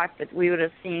ever thought that we would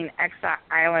have seen Exile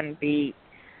Island be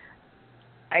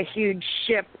a huge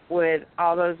ship with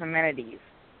all those amenities?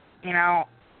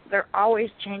 They're always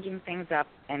changing things up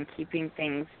and keeping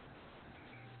things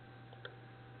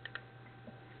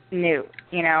new,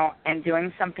 and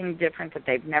doing something different that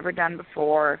they've never done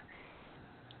before.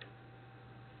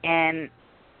 And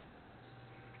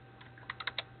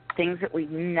things that we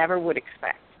never would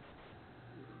expect.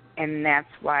 And that's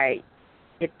why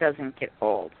it doesn't get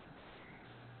old.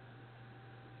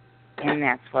 And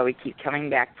that's why we keep coming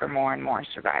back for more and more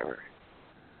Survivor.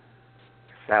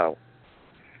 So,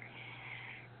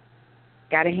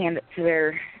 got to hand it to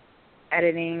their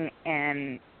editing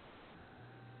and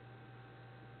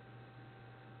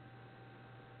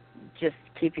just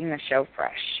keeping the show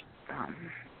fresh.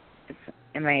 It's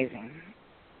amazing.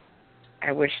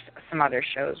 I wish some other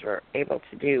shows were able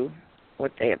to do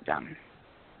what they have done.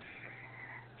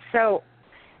 So,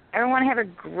 everyone have a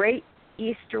great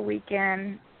Easter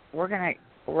weekend. We're going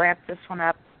to wrap this one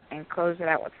up and close it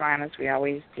out with Ron, as we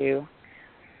always do.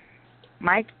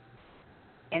 Mike,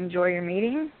 enjoy your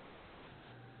meeting.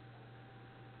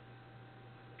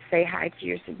 Say hi to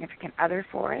your significant other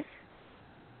for us.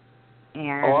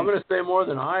 And I'm going to say more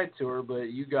than hi to her,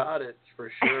 but you got it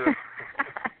for sure.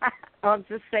 Well,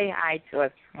 just say hi to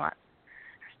us.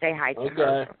 Say hi to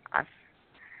her from us.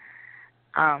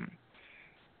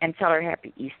 And tell her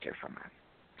Happy Easter from us.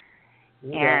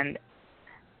 Okay. And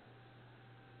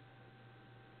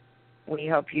we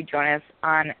hope you join us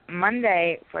on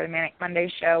Monday for the Manic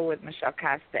Monday show with Michelle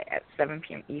Costa at 7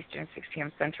 p.m. Eastern, 6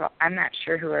 p.m. Central. I'm not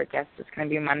sure who our guest is going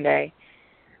to be Monday,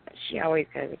 but she always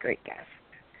has a great guest.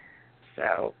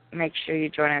 So make sure you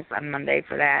join us on Monday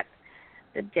for that,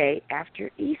 the day after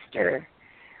Easter.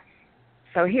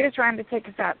 So here's Ron to take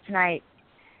us out tonight.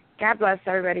 God bless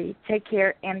everybody. Take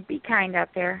care and be kind out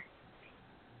there.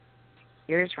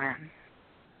 Here's Ron.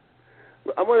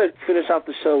 I want to finish off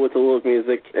the show with a little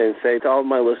music and say to all of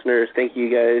my listeners, thank you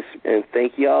guys, and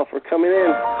thank you all for coming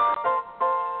in.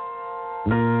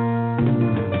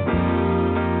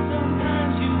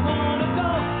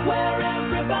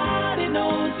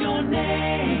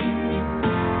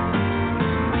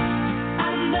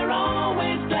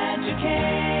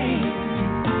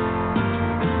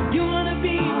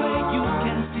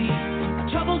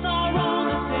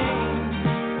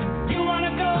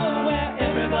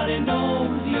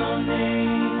 Knows your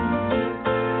name.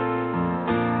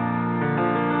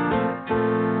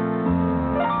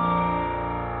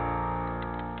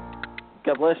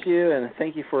 God bless you, and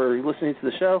thank you for listening to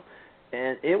the show.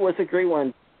 And it was a great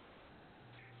one.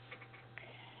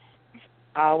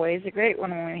 Always a great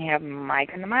one when we have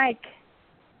Mike and the mic.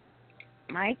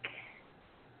 Mike,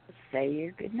 say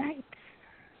your good night.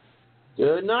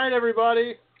 Good night,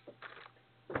 everybody.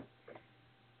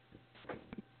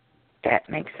 That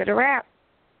makes it a wrap.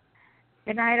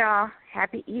 Good night, all.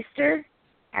 Happy Easter.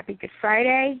 Happy Good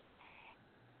Friday.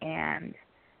 And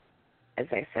as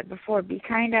I said before, be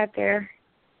kind out there.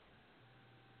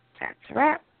 That's a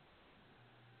wrap.